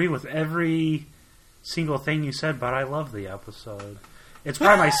I agree with every single thing you said, but I love the episode. It's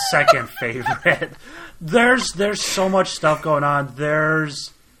probably my second favorite. There's so much stuff going on.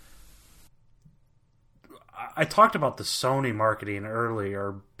 I talked about the Sony marketing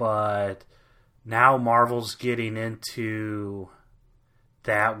earlier, but now Marvel's getting into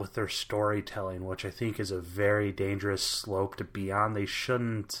that with their storytelling, which I think is a very dangerous slope to be on. They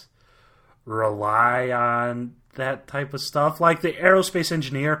shouldn't rely on that type of stuff. Like the aerospace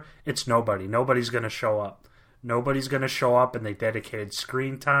engineer, it's nobody. Nobody's going to show up. Nobody's going to show up, and they dedicated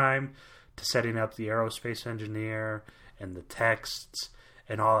screen time to setting up the aerospace engineer and the texts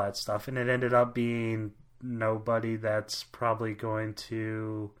and all that stuff. And it ended up being nobody that's probably going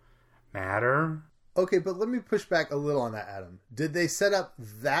to matter. Okay, but let me push back a little on that, Adam. Did they set up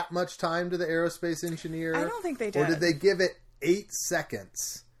that much time to the aerospace engineer? I don't think they did. Or did they give it 8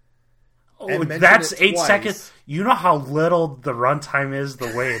 seconds? Oh, that's 8 seconds. You know how little the runtime is the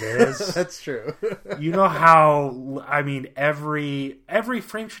way it is? That's true. You know how, every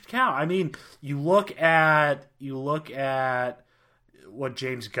frame should count. You look at what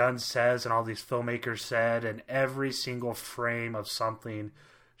James Gunn says and all these filmmakers said, and every single frame of something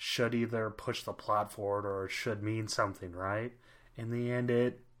should either push the plot forward or it should mean something, right? In the end,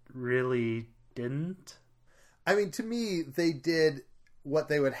 it really didn't. To me, they did what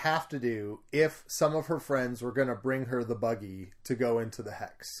they would have to do if some of her friends were going to bring her the buggy to go into the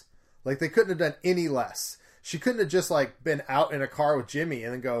Hex. They couldn't have done any less. She couldn't have just been out in a car with Jimmy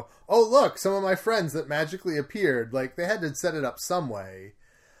and then go, oh, look, some of my friends that magically appeared. They had to set it up some way.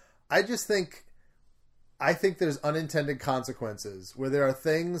 I think there's unintended consequences where there are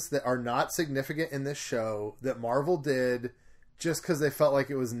things that are not significant in this show that Marvel did just because they felt like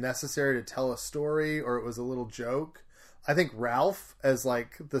it was necessary to tell a story or it was a little joke. I think Ralph as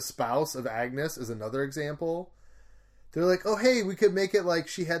the spouse of Agnes is another example. They're like, oh, hey, we could make it like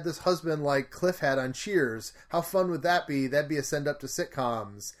she had this husband like Cliff had on Cheers. How fun would that be? That'd be a send up to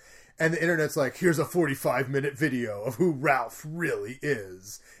sitcoms. And the internet's like, here's a 45-minute video of who Ralph really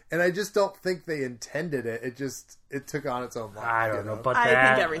is. And I just don't think they intended it. It took on its own life. I don't know, but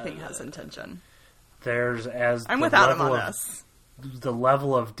I think everything has intention. I'm with Adam on this. The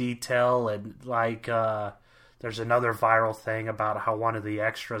level of detail and there's another viral thing about how one of the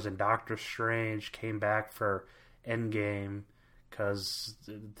extras in Doctor Strange came back for Endgame because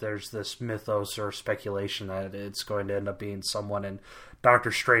there's this mythos or speculation that it's going to end up being someone in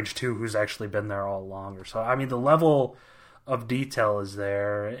Doctor Strange 2 who's actually been there all along or so. The level of detail is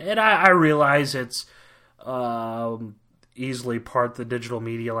there, and I realize it's easily part of the digital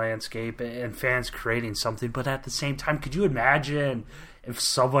media landscape and fans creating something, but at the same time, could you imagine if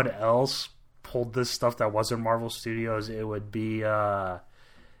someone else pulled this stuff that wasn't Marvel Studios? It would be a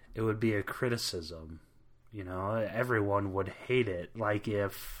criticism. Everyone would hate it. Like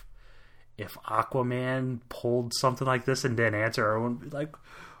if Aquaman pulled something like this and didn't answer, everyone would be like,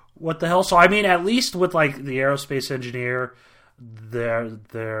 what the hell? So at least with the aerospace engineer,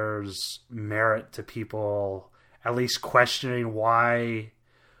 there's merit to people at least questioning why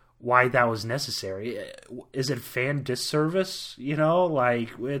why that was necessary. Is it fan disservice? You know, like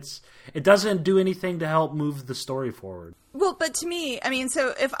it doesn't do anything to help move the story forward. Well, but to me, I mean,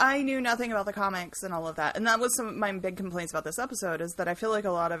 so if I knew nothing about the comics and all of that, and that was some of my big complaints about this episode, is that I feel like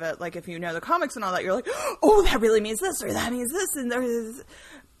a lot of it, like if you know the comics and all that, you're like, oh, that really means this, or that means this, and there's.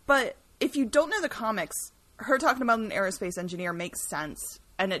 But if you don't know the comics, her talking about an aerospace engineer makes sense,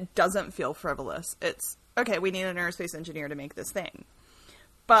 and it doesn't feel frivolous. It's, okay, we need an aerospace engineer to make this thing.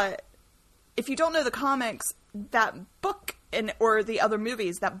 But if you don't know the comics, that book or the other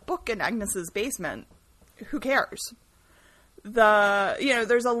movies, that book in Agnes's basement, who cares?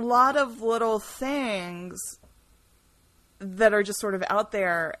 There's a lot of little things that are just sort of out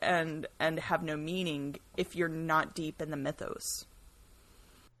there and have no meaning if you're not deep in the mythos.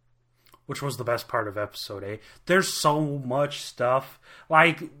 Which was the best part of episode 8. There's so much stuff.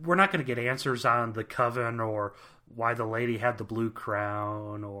 Like, we're not going to get answers on the Coven or why the lady had the blue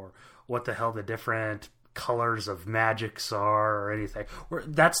crown or what the hell the different colors of magics are or anything.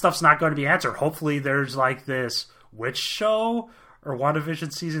 That stuff's not going to be answered. Hopefully there's like this witch show or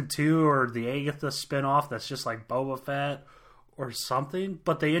WandaVision season 2 or the Agatha spinoff that's just like Boba Fett or something.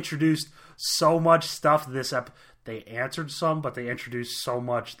 But they introduced so much stuff this they answered some, but they introduced so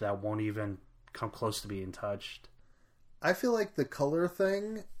much that won't even come close to being touched. I feel like the color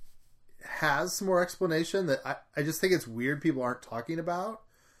thing has some more explanation that I just think it's weird people aren't talking about.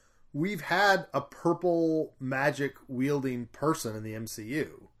 We've had a purple magic wielding person in the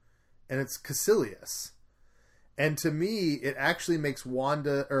MCU, and it's Caecilius. And to me, it actually makes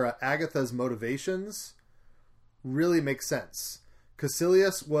Agatha's motivations really make sense.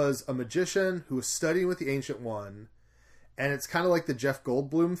 Caecilius was a magician who was studying with the Ancient One, and it's kind of like the Jeff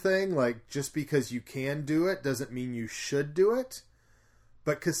Goldblum thing, like just because you can do it doesn't mean you should do it.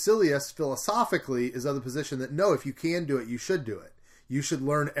 But Caecilius, philosophically, is of the position that no, if you can do it, you should do it. You should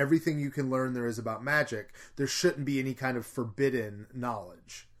learn everything you can learn there is about magic. There shouldn't be any kind of forbidden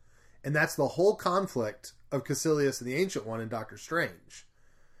knowledge. And that's the whole conflict of Caecilius and the Ancient One in Doctor Strange.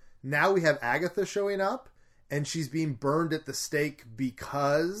 Now we have Agatha showing up, and she's being burned at the stake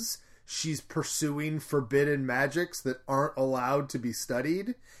because she's pursuing forbidden magics that aren't allowed to be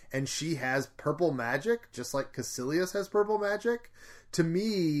studied, and she has purple magic, just like Caecilius has purple magic. To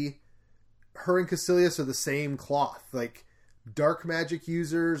me, her and Caecilius are the same cloth. Like, dark magic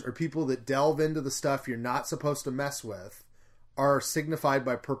users or people that delve into the stuff you're not supposed to mess with are signified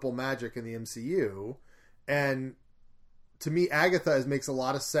by purple magic in the MCU. And to me, Agatha makes a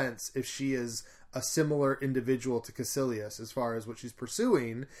lot of sense if she is a similar individual to Caecilius as far as what she's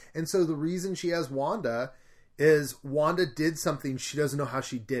pursuing. And so the reason she has Wanda is Wanda did something, she doesn't know how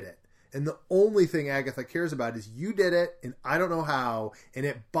she did it. And the only thing Agatha cares about is you did it, and I don't know how, and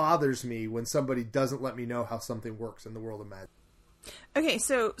it bothers me when somebody doesn't let me know how something works in the world of magic. Okay,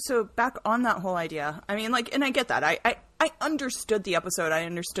 so back on that whole idea. I mean, like, and I get that. I understood the episode. I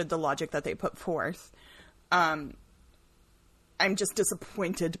understood the logic that they put forth. I'm just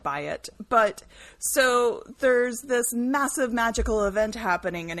disappointed by it. But, so, there's this massive magical event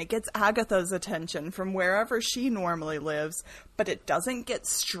happening, and it gets Agatha's attention from wherever she normally lives, but it doesn't get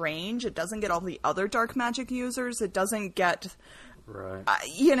Strange, it doesn't get all the other dark magic users, it doesn't get... Right.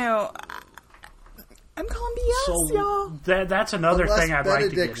 I'm calling BS, y'all. That's another thing I'd like to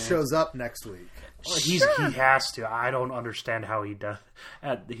get Benedict shows up next week. He has to. I don't understand how he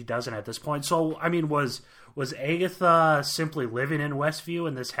doesn't at this point. So, I mean, was Agatha simply living in Westview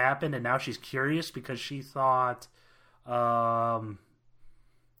and this happened, and now she's curious because she thought that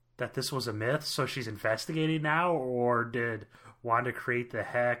this was a myth, so she's investigating now? Or did Wanda create the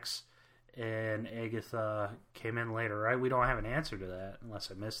hex and Agatha came in later, right? We don't have an answer to that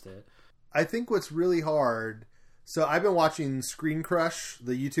unless I missed it. I think what's really hard... So I've been watching Screen Crush,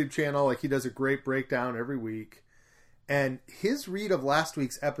 the YouTube channel. Like, he does a great breakdown every week. And his read of last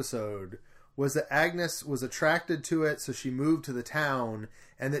week's episode was that Agnes was attracted to it, so she moved to the town,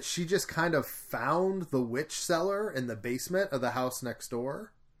 and that she just kind of found the witch cellar in the basement of the house next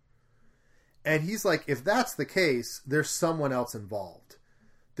door. And he's like, if that's the case, there's someone else involved.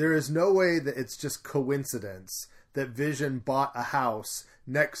 There is no way that it's just coincidence that Vision bought a house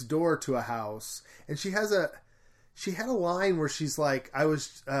next door to a house. And she had a line where she's like,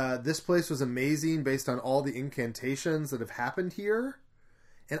 this place was amazing based on all the incantations that have happened here.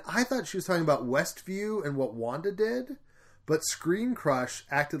 And I thought she was talking about Westview and what Wanda did, but Screen Crush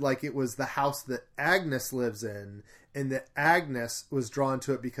acted like it was the house that Agnes lives in, and that Agnes was drawn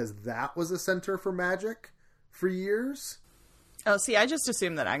to it because that was a center for magic for years. Oh, see, I just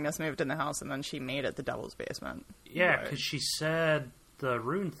assumed that Agnes moved in the house and then she made it the Devil's Basement. Yeah, because she said the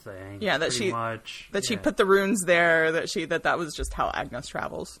rune thing. Yeah, that she put the runes there, that was just how Agnes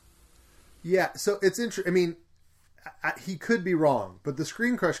travels. Yeah, so it's interesting. I mean, he could be wrong, but the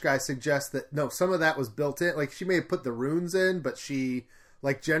Screen Crush guy suggests that no, some of that was built in. Like, she may have put the runes in, but she,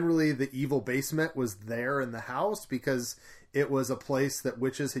 like, generally the evil basement was there in the house because it was a place that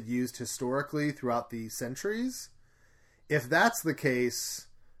witches had used historically throughout the centuries. If that's the case,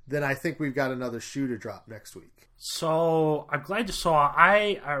 then I think we've got another shoe to drop next week. So I'm glad you saw.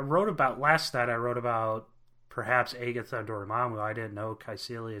 I wrote about last night. I wrote about perhaps Agatha Dormammu. I didn't know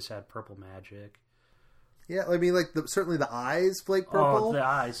Caecilius had purple magic. Yeah, I mean, like certainly the eyes flake purple. Oh, the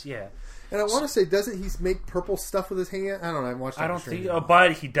eyes, yeah. And I want to say, doesn't he make purple stuff with his hand? I don't know. I haven't watched. I don't think,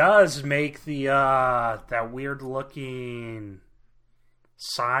 but he does make the that weird looking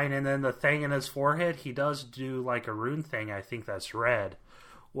sign, and then the thing in his forehead. He does do like a rune thing. I think that's red,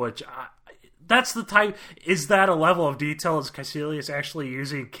 which that's the type. Is that a level of detail? Is Caecilius actually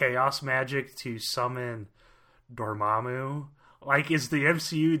using chaos magic to summon Dormammu? Like, is the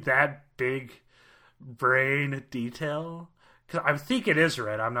MCU that big brain detail? Because I think it is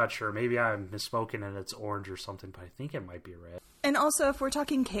red. I'm not sure. Maybe I'm misspoken and it's orange or something, but I think it might be red. And also, if we're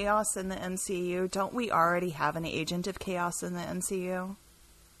talking chaos in the MCU, don't we already have an agent of chaos in the MCU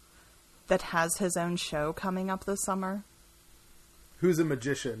that has his own show coming up this summer? Who's a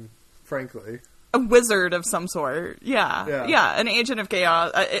magician, frankly. A wizard of some sort. Yeah, an agent of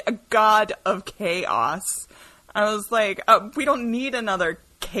chaos, a god of chaos. I was like, we don't need another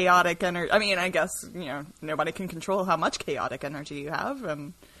chaotic energy. I mean, I guess, nobody can control how much chaotic energy you have,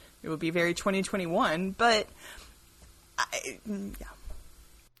 and it would be very 2021, but yeah.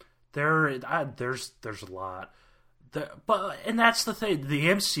 There's a lot. And that's the thing. The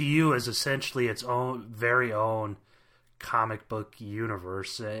MCU is essentially its own, very own comic book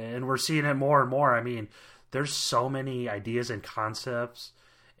universe, and we're seeing it more and more. I mean, there's so many ideas and concepts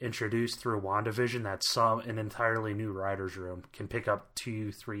introduced through WandaVision that an entirely new writer's room can pick up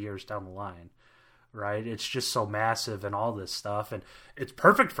 2-3 years down the line, right? It's just so massive and all this stuff, and it's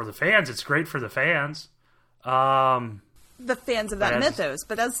perfect for the fans. It's great for the fans. The fans of that mythos,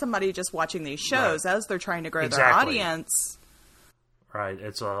 but as somebody just watching these shows, right, as they're trying to grow their audience. Right,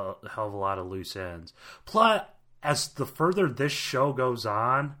 it's a hell of a lot of loose ends. Plus, as the further this show goes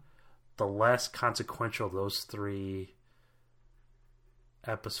on, the less consequential those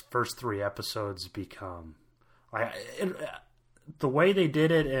first three episodes become. The way they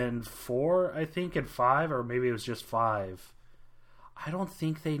did it in 4, I think, and 5, or maybe it was just 5, I don't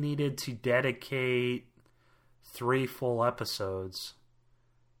think they needed to dedicate 3 full episodes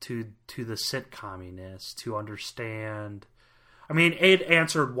to the sitcominess to understand. I mean, 8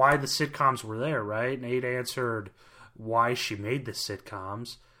 answered why the sitcoms were there, right? And 8 answered why she made the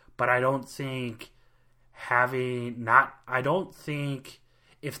sitcoms. But I don't think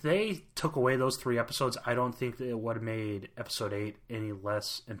if they took away those 3 episodes, I don't think that it would have made episode 8 any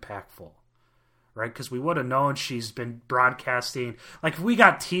less impactful, right? Because we would have known she's been broadcasting. Like, if we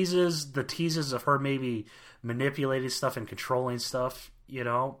got the teases of her maybe manipulating stuff and controlling stuff, but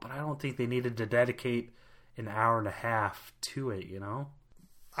I don't think they needed to dedicate an hour and a half to it,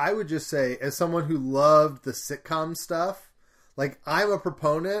 I would just say, as someone who loved the sitcom stuff, like, I'm a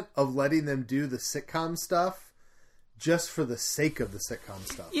proponent of letting them do the sitcom stuff just for the sake of the sitcom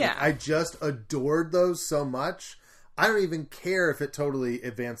stuff. Yeah. Like, I just adored those so much. I don't even care if it totally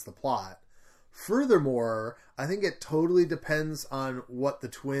advanced the plot. Furthermore, I think it totally depends on what the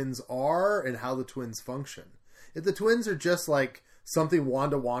twins are and how the twins function. If the twins are just like something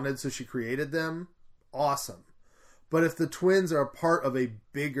Wanda wanted, so she created them, awesome. But if the twins are a part of a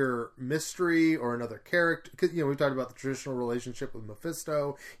bigger mystery or another character, because, we've talked about the traditional relationship with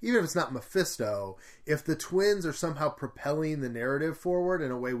Mephisto, even if it's not Mephisto, if the twins are somehow propelling the narrative forward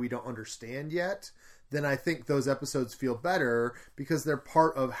in a way we don't understand yet, then I think those episodes feel better because they're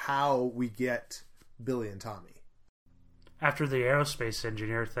part of how we get Billy and Tommy. After the aerospace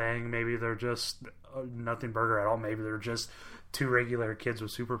engineer thing, maybe they're just nothing burger at all. Maybe they're just 2 regular kids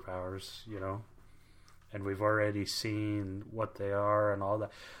with superpowers, And we've already seen what they are and all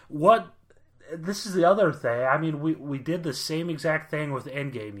that. This is the other thing. I mean, we did the same exact thing with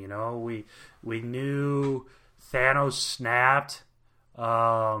Endgame, We knew Thanos snapped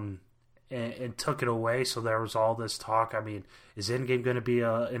and took it away, so there was all this talk. I mean, is Endgame going to be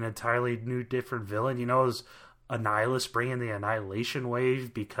an entirely new, different villain? Is Annihilus bringing the Annihilation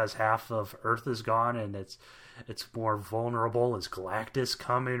Wave because half of Earth is gone and it's more vulnerable? Is Galactus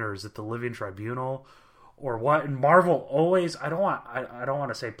coming, or is it the Living Tribunal? Or what? And Marvel always, I don't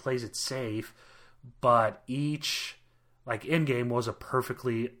want to say plays it safe, but each, like, Endgame was a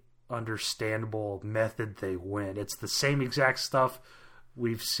perfectly understandable method they went. It's the same exact stuff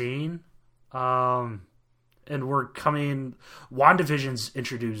we've seen. And WandaVision's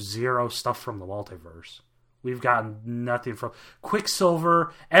introduced zero stuff from the multiverse. We've gotten nothing from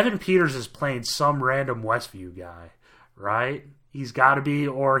Quicksilver. Evan Peters is playing some random Westview guy, right? He's got to be,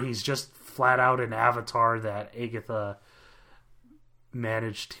 or he's just flat out an avatar that Agatha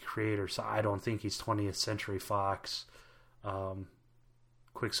managed to create. Or so I don't think he's 20th Century Fox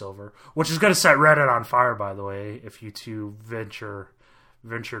Quicksilver, which is going to set Reddit on fire, by the way, if you two venture to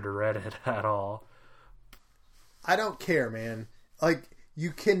Reddit at all. I don't care, man. Like,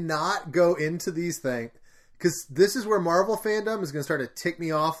 you cannot go into these things. Because this is where Marvel fandom is going to start to tick me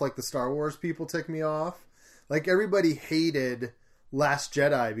off like the Star Wars people tick me off. Like, everybody hated Last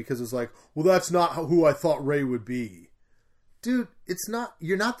Jedi because it was like, well, that's not who I thought Rey would be. Dude, it's not.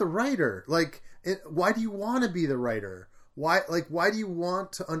 You're not the writer. Like, why do you want to be the writer? Why do you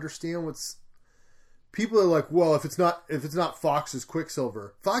want to understand what's... People are like, well, if it's not Fox's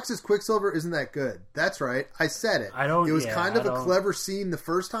Quicksilver. Fox's Quicksilver isn't that good. That's right. I said it. It was kind of a clever scene the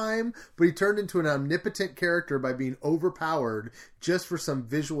first time, but he turned into an omnipotent character by being overpowered just for some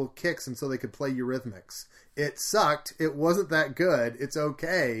visual kicks and so they could play Eurythmics. It sucked. It wasn't that good. It's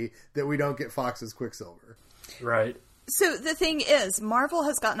okay that we don't get Fox's Quicksilver. Right. So the thing is, Marvel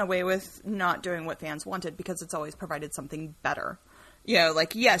has gotten away with not doing what fans wanted because it's always provided something better. You know,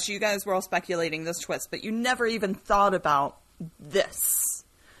 like, yes, you guys were all speculating this twist, but you never even thought about this.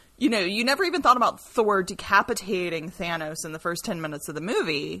 You know, you never even thought about Thor decapitating Thanos in the first 10 minutes of the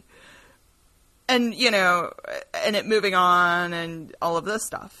movie. And, you know, and it moving on and all of this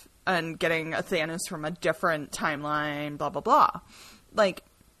stuff. And getting a Thanos from a different timeline, blah, blah, blah. Like,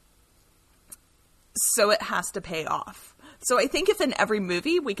 so it has to pay off. So I think if in every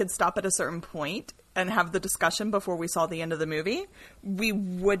movie we could stop at a certain point and have the discussion before we saw the end of the movie, we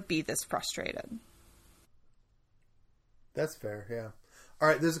would be this frustrated. That's fair, yeah. All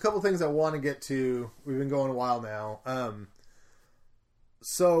right, there's a couple things I want to get to. We've been going a while now.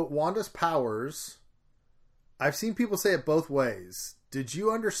 So Wanda's powers, I've seen people say it both ways. Did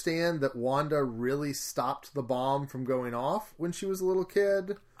you understand that Wanda really stopped the bomb from going off when she was a little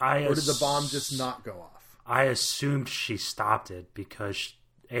kid? Or did the bomb just not go off? I assumed she stopped it because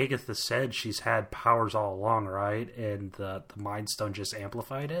Agatha said she's had powers all along, right? And the Mind Stone just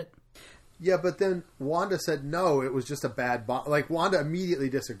amplified it? Yeah, but then Wanda said no, it was just a bad bomb. Like, Wanda immediately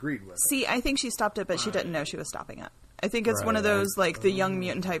disagreed with it. See, I think she stopped it, but she didn't know she was stopping it. I think it's one of those, like, the young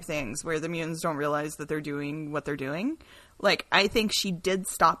mutant type things where the mutants don't realize that they're doing what they're doing. Like, I think she did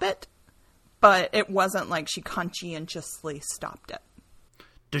stop it, but it wasn't like she conscientiously stopped it.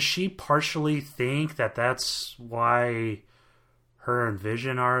 Does she partially think that that's why her and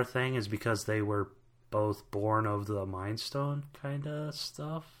Vision are a thing, is because they were both born of the Mind Stone kind of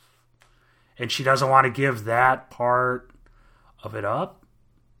stuff? And she doesn't want to give that part of it up?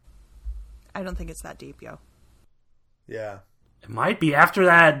 I don't think it's that deep, yo. Yeah. It might be after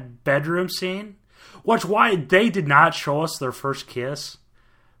that bedroom scene. Which, why they did not show us their first kiss.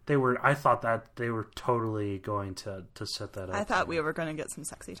 I thought that they were totally going to set that up. I thought we were going to get some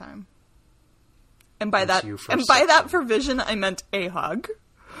sexy time. And by that for Vision, I meant a hug.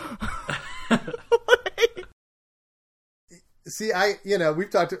 See, we've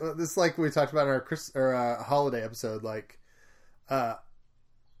talked this, like we talked about in our holiday episode. Like,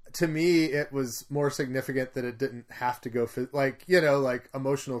 to me, it was more significant that it didn't have to go. Like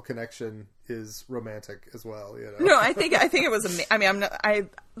emotional connection is romantic as well. You know. No, I think it was amazing. I mean, I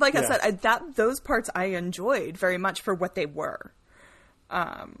said, those parts I enjoyed very much for what they were.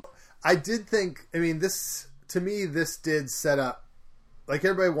 I did think. I mean, this did set up. Like,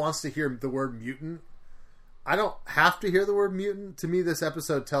 everybody wants to hear the word mutant. I don't have to hear the word mutant. To me, this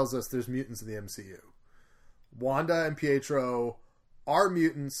episode tells us there's mutants in the MCU. Wanda and Pietro are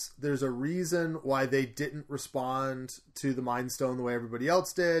mutants. There's a reason why they didn't respond to the Mind Stone the way everybody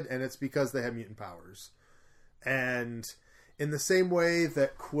else did, and it's because they have mutant powers. And in the same way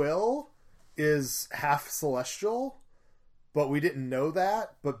that Quill is half celestial, but we didn't know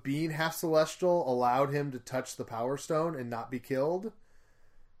that, but being half celestial allowed him to touch the Power Stone and not be killed.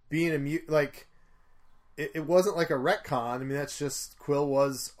 Being a mutant, like... It wasn't like a retcon. I mean, that's just Quill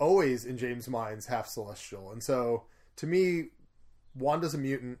was always in James' minds half celestial. And so, to me, Wanda's a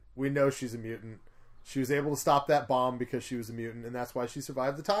mutant. We know she's a mutant. She was able to stop that bomb because she was a mutant, and that's why she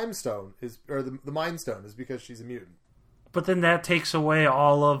survived the Time Stone, the Mind Stone, is because she's a mutant. But then that takes away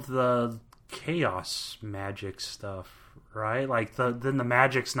all of the chaos magic stuff, right? Like, then the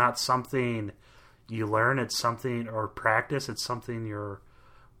magic's not something you learn, it's something, or practice, it's something you're...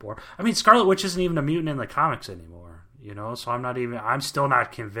 I mean, Scarlet Witch isn't even a mutant in the comics anymore, you know? So I'm still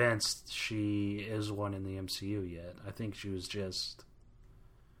not convinced she is one in the MCU yet. I think she was just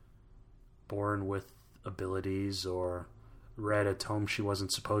born with abilities or read a tome she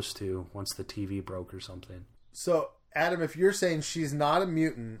wasn't supposed to once the TV broke or something. So, Adam, if you're saying she's not a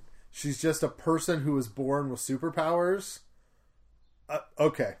mutant, she's just a person who was born with superpowers,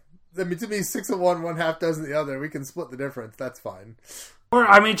 okay. I mean, to me, 6 of one, 1/2 dozen the other. We can split the difference. That's fine. Or,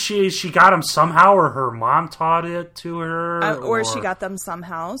 I mean, she got them somehow, or her mom taught it to her. Or she got them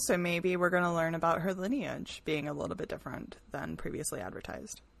somehow, so maybe we're going to learn about her lineage being a little bit different than previously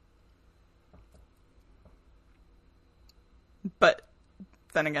advertised. But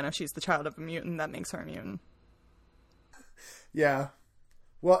then again, if she's the child of a mutant, that makes her a mutant. Yeah.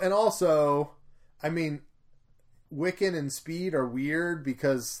 Well, and also, I mean, Wiccan and Speed are weird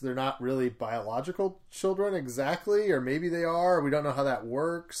because they're not really biological children exactly, or maybe they are. We don't know how that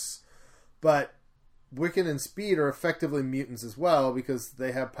works. But Wiccan and Speed are effectively mutants as well because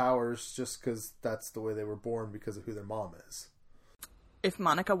they have powers just because that's the way they were born because of who their mom is. If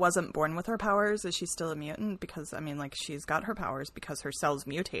Monica wasn't born with her powers, is she still a mutant? Because, I mean, like, she's got her powers because her cells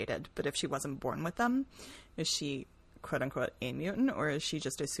mutated. But if she wasn't born with them, is she, quote-unquote, a mutant? Or is she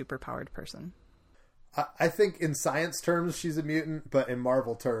just a super-powered person? I think in science terms she's a mutant, but in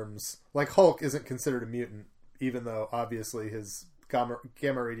Marvel terms, like Hulk isn't considered a mutant, even though obviously his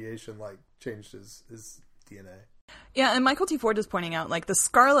gamma radiation like changed his DNA. Yeah, and Michael T. Ford is pointing out like the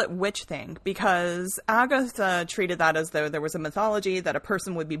Scarlet Witch thing, because Agatha treated that as though there was a mythology that a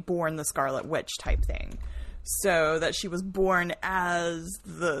person would be born the Scarlet Witch type thing. So that she was born as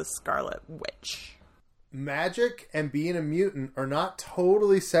the Scarlet Witch. Magic and being a mutant are not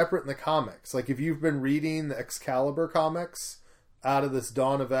totally separate in the comics. Like, if you've been reading the Excalibur comics out of this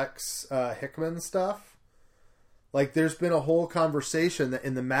Dawn of X Hickman stuff, like, there's been a whole conversation that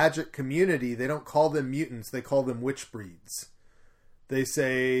in the magic community, they don't call them mutants, they call them witch breeds. They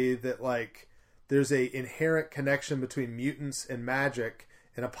say that, like, there's a inherent connection between mutants and magic,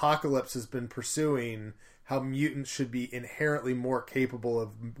 and Apocalypse has been pursuing how mutants should be inherently more capable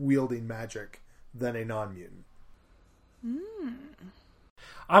of wielding magic than a non-mutant.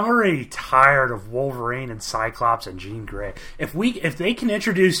 I'm already tired of Wolverine and Cyclops and Jean Grey. If they can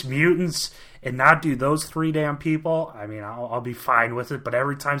introduce mutants and not do those 3 damn people, I mean, I'll be fine with it. But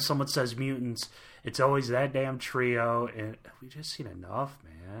every time someone says mutants, it's always that damn trio, and we just seen enough,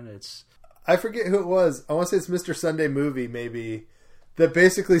 man. I forget who it was. I want to say it's Mr. Sunday Movie, maybe, that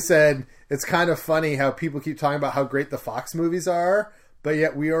basically said it's kind of funny how people keep talking about how great the Fox movies are, but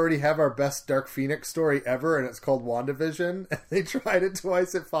yet we already have our best Dark Phoenix story ever, and it's called WandaVision. And they tried it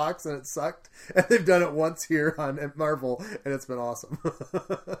twice at Fox, and it sucked. And they've done it once here at Marvel, and it's been awesome.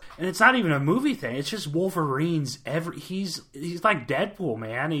 And it's not even a movie thing. It's just Wolverine's he's like Deadpool,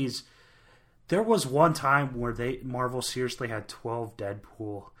 man. There was one time where Marvel seriously had 12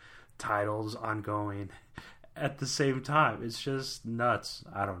 Deadpool titles ongoing at the same time. It's just nuts.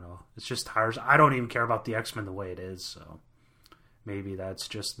 I don't know. It's just tiresome. I don't even care about the X-Men the way it is, so maybe that's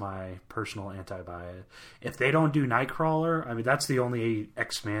just my personal anti-bias. If they don't do Nightcrawler, I mean, that's the only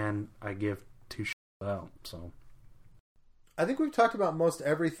X-Man I give two shits about. So I think we've talked about most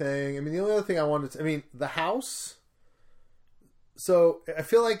everything. I mean, the only other thing I wanted to... I mean, the house... So I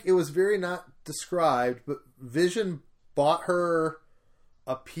feel like it was very not described, but Vision bought her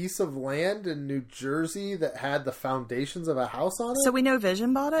a piece of land in New Jersey that had the foundations of a house on it. So we know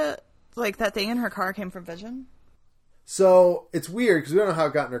Vision bought it? Like, that thing in her car came from Vision? So it's weird because we don't know how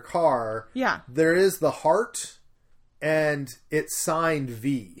it got in her car. Yeah. There is the heart, and it's signed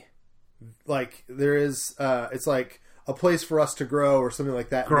V. Like, there is... it's like a place for us to grow or something like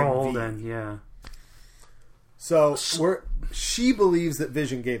that. Grow old and, yeah. So she believes that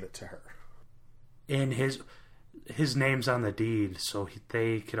Vision gave it to her. And his name's on the deed, so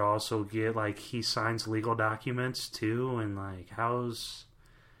they could also get, like, he signs legal documents too, and like how's...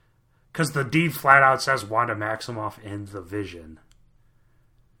 Because the deed flat out says Wanda Maximoff and the Vision.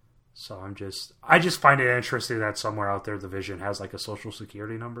 So I just find it interesting that somewhere out there the Vision has like a social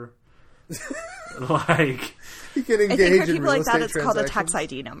security number. Like, he can engage I think for in people real like that, estate it's called a tax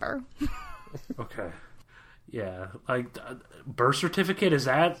transactions. ID number. okay, yeah, like birth certificate, is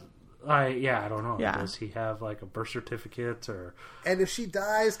that? Yeah, I don't know. Yeah. Does he have like a birth certificate or? And if she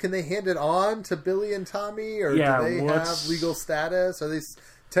dies, can they hand it on to Billy and Tommy, or Yeah, do they have legal status? Are they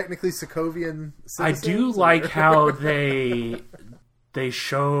technically Sokovian citizens? I do like how they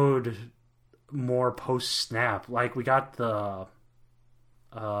showed more post snap. Like, we got the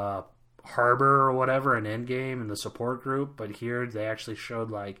harbor or whatever in Endgame and the support group, but here they actually showed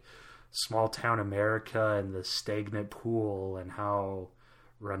like small town America and the stagnant pool and how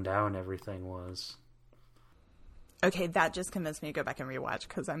run down everything was. Okay, that just convinced me to go back and rewatch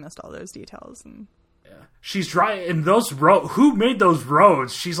because I missed all those details. And she's driving in those roads. Who made those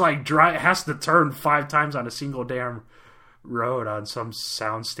roads? She's like has to turn 5 times on a single damn road on some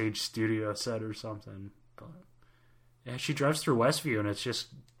soundstage studio set or something. But yeah, she drives through Westview and it's just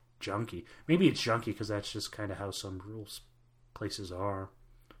junky. Maybe it's junky because that's just kind of how some rural places are,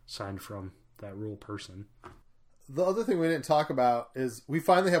 signed from that rural person. The other thing we didn't talk about is we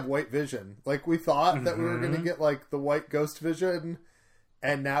finally have white vision. Like, we thought that we were going to get like the white ghost vision,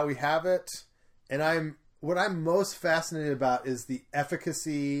 and now we have it. And what I'm most fascinated about is the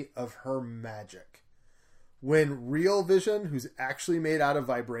efficacy of her magic. When real Vision, who's actually made out of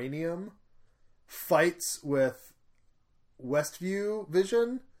vibranium, fights with Westview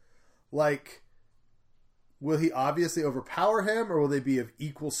Vision, like, will he obviously overpower him, or will they be of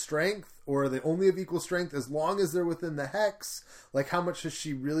equal strength? Or are they only of equal strength as long as they're within the hex? Like, how much has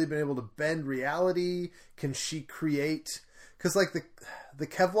she really been able to bend reality? Can she create... Because, like, the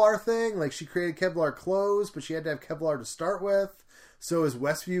Kevlar thing, like, she created Kevlar clothes, but she had to have Kevlar to start with. So is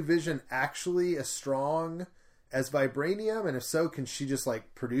Westview Vision actually as strong as vibranium? And if so, can she just,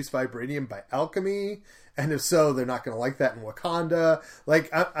 like, produce vibranium by alchemy? And if so, they're not going to like that in Wakanda. Like,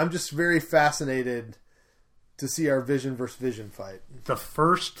 I'm just very fascinated to see our Vision versus Vision fight. The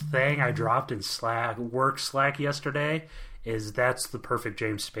first thing I dropped in work Slack yesterday is that's the perfect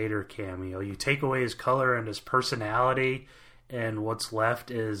James Spader cameo. You take away his color and his personality, and what's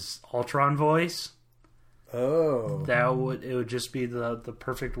left is Ultron voice. Oh. It would just be the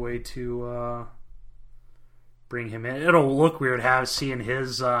perfect way to bring him in. It'll look weird seeing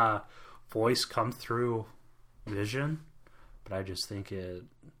his voice come through Vision, but I just think it...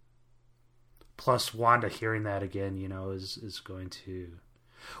 Plus, Wanda hearing that again, is going to...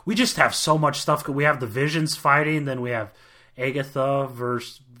 We just have so much stuff. We have the Visions fighting, then we have Agatha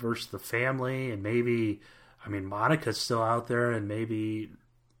versus the family, and maybe... I mean, Monica's still out there, and maybe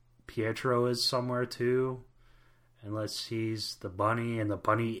Pietro is somewhere too. Unless he's the bunny, and the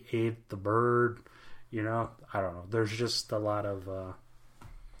bunny ate the bird. I don't know. There's just a lot of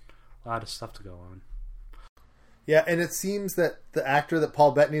stuff to go on. Yeah, and it seems that the actor that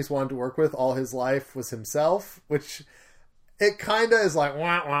Paul Bettany's wanted to work with all his life was himself, which it kind of is like,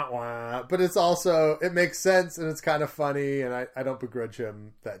 wah, wah, wah. But it's also, it makes sense, and it's kind of funny, and I don't begrudge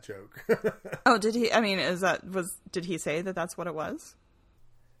him that joke. Oh, did he? I mean, did he say that that's what it was?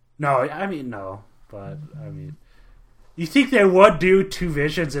 No, no. But, you think they would do 2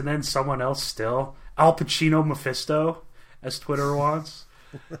 Visions and then someone else still? Al Pacino Mephisto, as Twitter wants?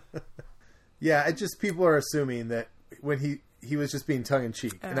 Yeah, it just, people are assuming that when he was just being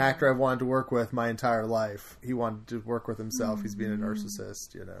tongue-in-cheek. An actor I've wanted to work with my entire life. He wanted to work with himself. He's being a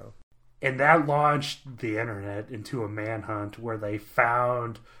narcissist, And that launched the internet into a manhunt where they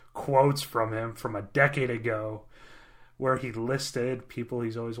found quotes from him from a decade ago where he listed people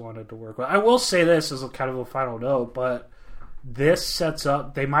he's always wanted to work with. I will say this as a kind of a final note, but this sets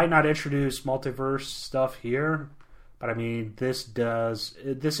up... They might not introduce multiverse stuff here, but this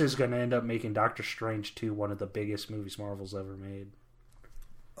is going to end up making Doctor Strange 2 one of the biggest movies Marvel's ever made.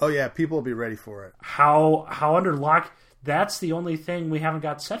 Oh yeah, people will be ready for it. How under lock... That's the only thing we haven't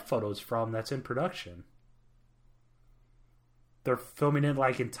got set photos from that's in production. They're filming it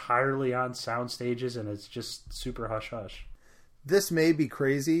like entirely on sound stages, and it's just super hush-hush. This may be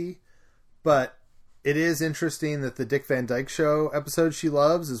crazy, but it is interesting that the Dick Van Dyke Show episode she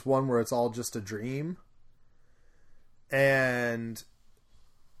loves is one where it's all just a dream. And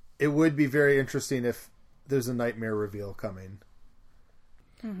it would be very interesting if there's a nightmare reveal coming.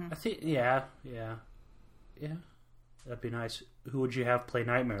 Mm-hmm. I think, yeah. That'd be nice. Who would you have play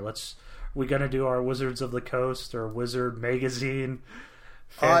Nightmare? We gonna do our Wizards of the Coast or Wizard Magazine?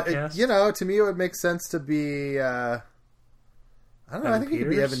 To me it would make sense to be. I don't know. I think it could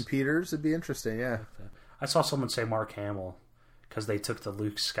be Evan Peters. It'd be interesting. Yeah. I saw someone say Mark Hamill because they took the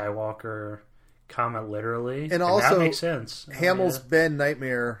Luke Skywalker comment literally, and also that makes sense. Hamill's been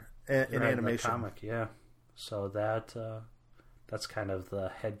Nightmare in animation, the comic, yeah. So that's kind of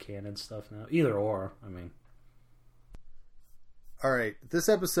the headcanon stuff now. Either or, All right, this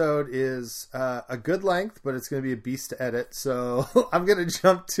episode is a good length, but it's going to be a beast to edit. So I'm going to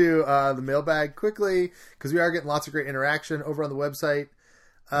jump to the mailbag quickly because we are getting lots of great interaction over on the website.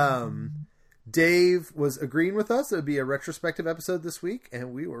 Dave was agreeing with us. It would be a retrospective episode this week,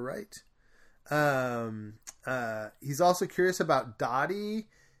 and we were right. He's also curious about Dottie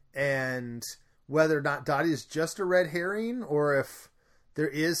and whether or not Dottie is just a red herring or if there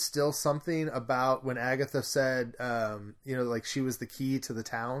is still something about when Agatha said, like she was the key to the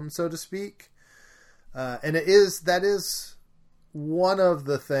town, so to speak. And that is one of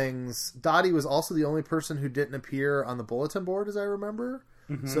the things. Dottie was also the only person who didn't appear on the bulletin board, as I remember.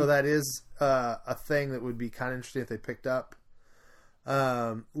 So that is a thing that would be kind of interesting if they picked up.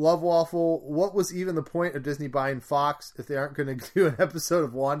 Love Waffle, what was even the point of Disney buying Fox if they aren't going to do an episode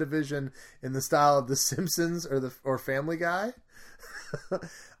of WandaVision in the style of The Simpsons or Family Guy?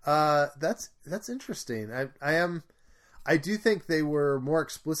 That's interesting. I do think they were more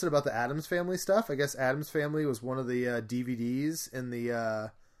explicit about the Addams Family stuff. I guess Addams Family was one of the DVDs in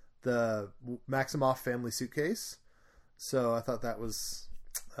the Maximoff Family Suitcase. So I thought that was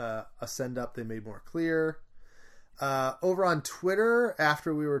a send up they made more clear. Over on Twitter,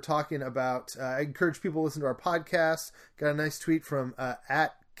 after we were talking about, I encourage people to listen to our podcast. Got a nice tweet from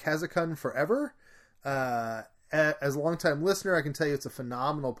at Kazakun Forever. As a longtime listener, I can tell you it's a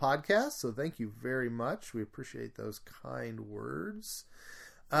phenomenal podcast. So thank you very much. We appreciate those kind words.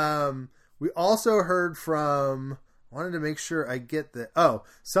 We also heard from, wanted to make sure I get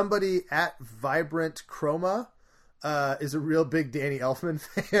somebody at Vibrant Chroma. Is a real big Danny Elfman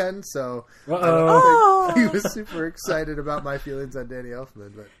fan, so he was super excited about my feelings on Danny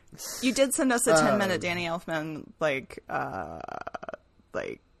Elfman. But you did send us a 10-minute Danny Elfman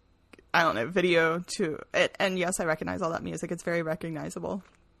I don't know, video to it, and yes, I recognize all that music. It's very recognizable,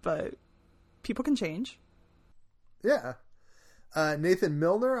 but people can change. Yeah, Nathan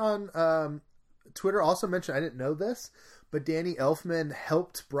Milner on Twitter also mentioned, I didn't know this, but Danny Elfman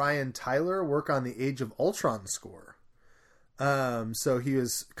helped Brian Tyler work on the Age of Ultron score. So he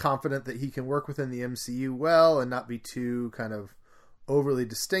was confident that he can work within the MCU well and not be too kind of overly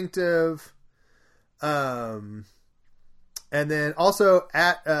distinctive. And then also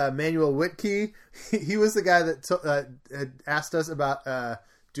at Manuel Whitkey, he was the guy that had asked us about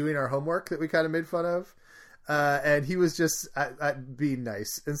doing our homework that we kind of made fun of. And he was just being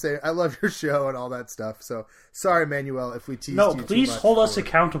nice and saying, I love your show and all that stuff. So sorry, Manuel, if we teased you too much. No, please hold us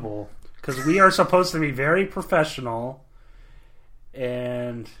accountable, because we are supposed to be very professional,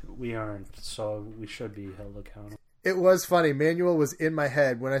 and we aren't. So we should be held accountable. It was funny. Manuel was in my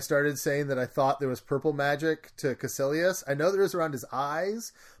head when I started saying that I thought there was purple magic to Caecilius. I know there is around his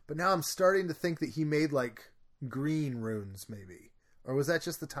eyes, but now I'm starting to think that he made like green runes maybe. Or was that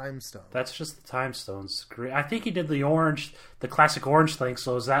just the time stone? That's just the time stones. I think he did the orange, the classic orange thing.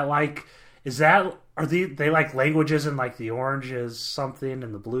 So are they like languages, and like the orange is something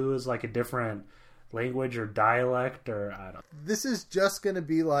and the blue is like a different language or dialect, or I don't. This is just going to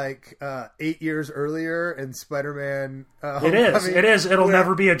be like 8 years earlier in Spider-Man. It is. It'll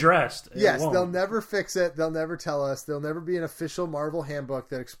never be addressed. Yes, they'll never fix it. They'll never tell us. There'll never be an official Marvel handbook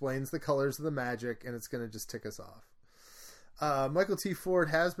that explains the colors of the magic, and it's going to just tick us off. Michael T. Ford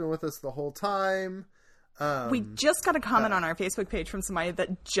has been with us the whole time. We just got a comment on our Facebook page from somebody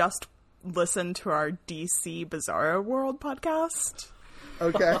that just listened to our DC Bizarro World podcast.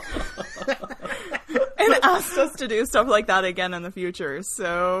 Okay. And asked us to do stuff like that again in the future.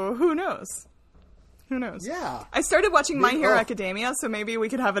 So who knows? Who knows? Yeah. I started watching My Hero Academia, so maybe we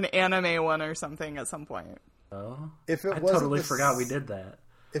could have an anime one or something at some point. Oh, if it I totally forgot we did that.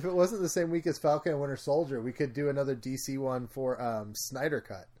 If it wasn't the same week as Falcon and Winter Soldier, we could do another DC one for Snyder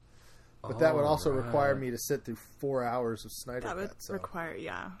Cut. But that would also require me to sit through 4 hours of Snyder Cut. That would require,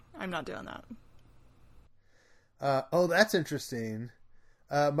 yeah. I'm not doing that. That's interesting.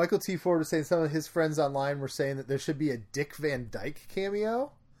 Michael T. Ford was saying some of his friends online were saying that there should be a Dick Van Dyke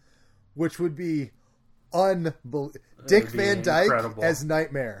cameo, which would be unbelievable. Dick Van Dyke as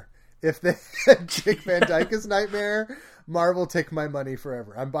Nightmare. If they had Dick Van Dyke as Nightmare, Marvel, take my money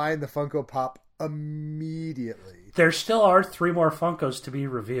forever. I'm buying the Funko Pop immediately. There still are 3 more Funkos to be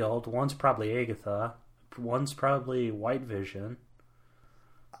revealed. One's probably Agatha. One's probably White Vision.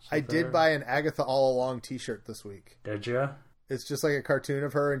 I did buy an Agatha All Along t-shirt this week. Did you? It's just like a cartoon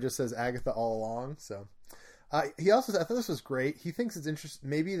of her and just says Agatha All Along. So he also, I thought this was great. He thinks it's interesting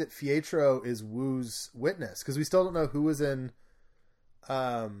maybe that Pietro is Wu's witness, because we still don't know who was in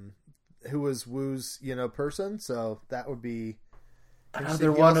who was Wu's, person. So that would be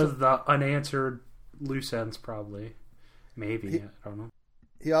they're one of the unanswered loose ends, probably. Maybe. I don't know.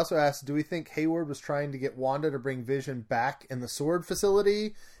 He also asked, do we think Hayward was trying to get Wanda to bring Vision back in the Sword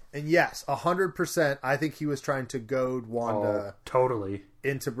facility? And yes, 100%. I think he was trying to goad Wanda totally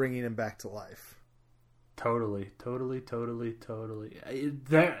into bringing him back to life. Totally.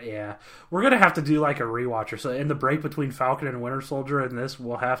 Yeah. We're going to have to do like a rewatcher. So in the break between Falcon and Winter Soldier and this,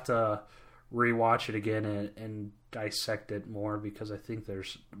 we'll have to rewatch it again and dissect it more, because I think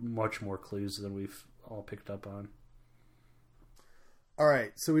there's much more clues than we've all picked up on. All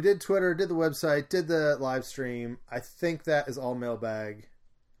right. So we did Twitter, did the website, did the live stream. I think that is all mailbag.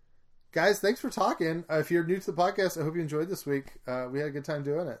 Guys, thanks for talking. If you're new to the podcast, I hope you enjoyed this week. We had a good time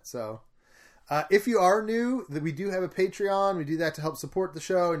doing it. So If you are new, we do have a Patreon. We do that to help support the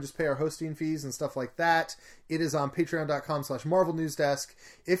show and just pay our hosting fees and stuff like that. It is on patreon.com/Marvel News Desk.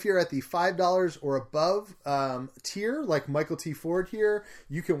 If you're at the $5 or above tier, like Michael T. Ford here,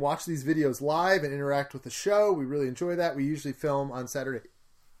 you can watch these videos live and interact with the show. We really enjoy that. We usually film on Saturday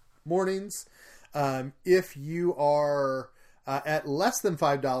mornings. If you are at less than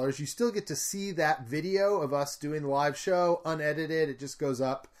 $5, you still get to see that video of us doing the live show unedited. It just goes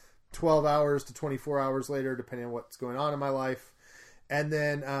up 12 hours to 24 hours later, depending on what's going on in my life. And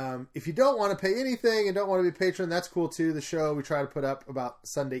then if you don't want to pay anything and don't want to be a patron, that's cool too. The show we try to put up about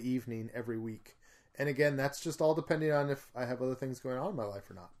Sunday evening every week. And again, that's just all depending on if I have other things going on in my life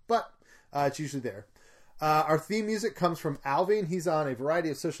or not. But it's usually there. Our theme music comes from Alvin. He's on a variety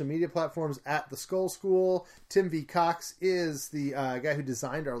of social media platforms at The Skull School. Tim V. Cox is the guy who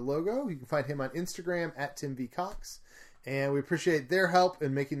designed our logo. You can find him on Instagram at Tim V. Cox. And we appreciate their help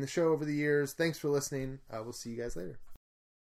in making the show over the years. Thanks for listening. We'll see you guys later.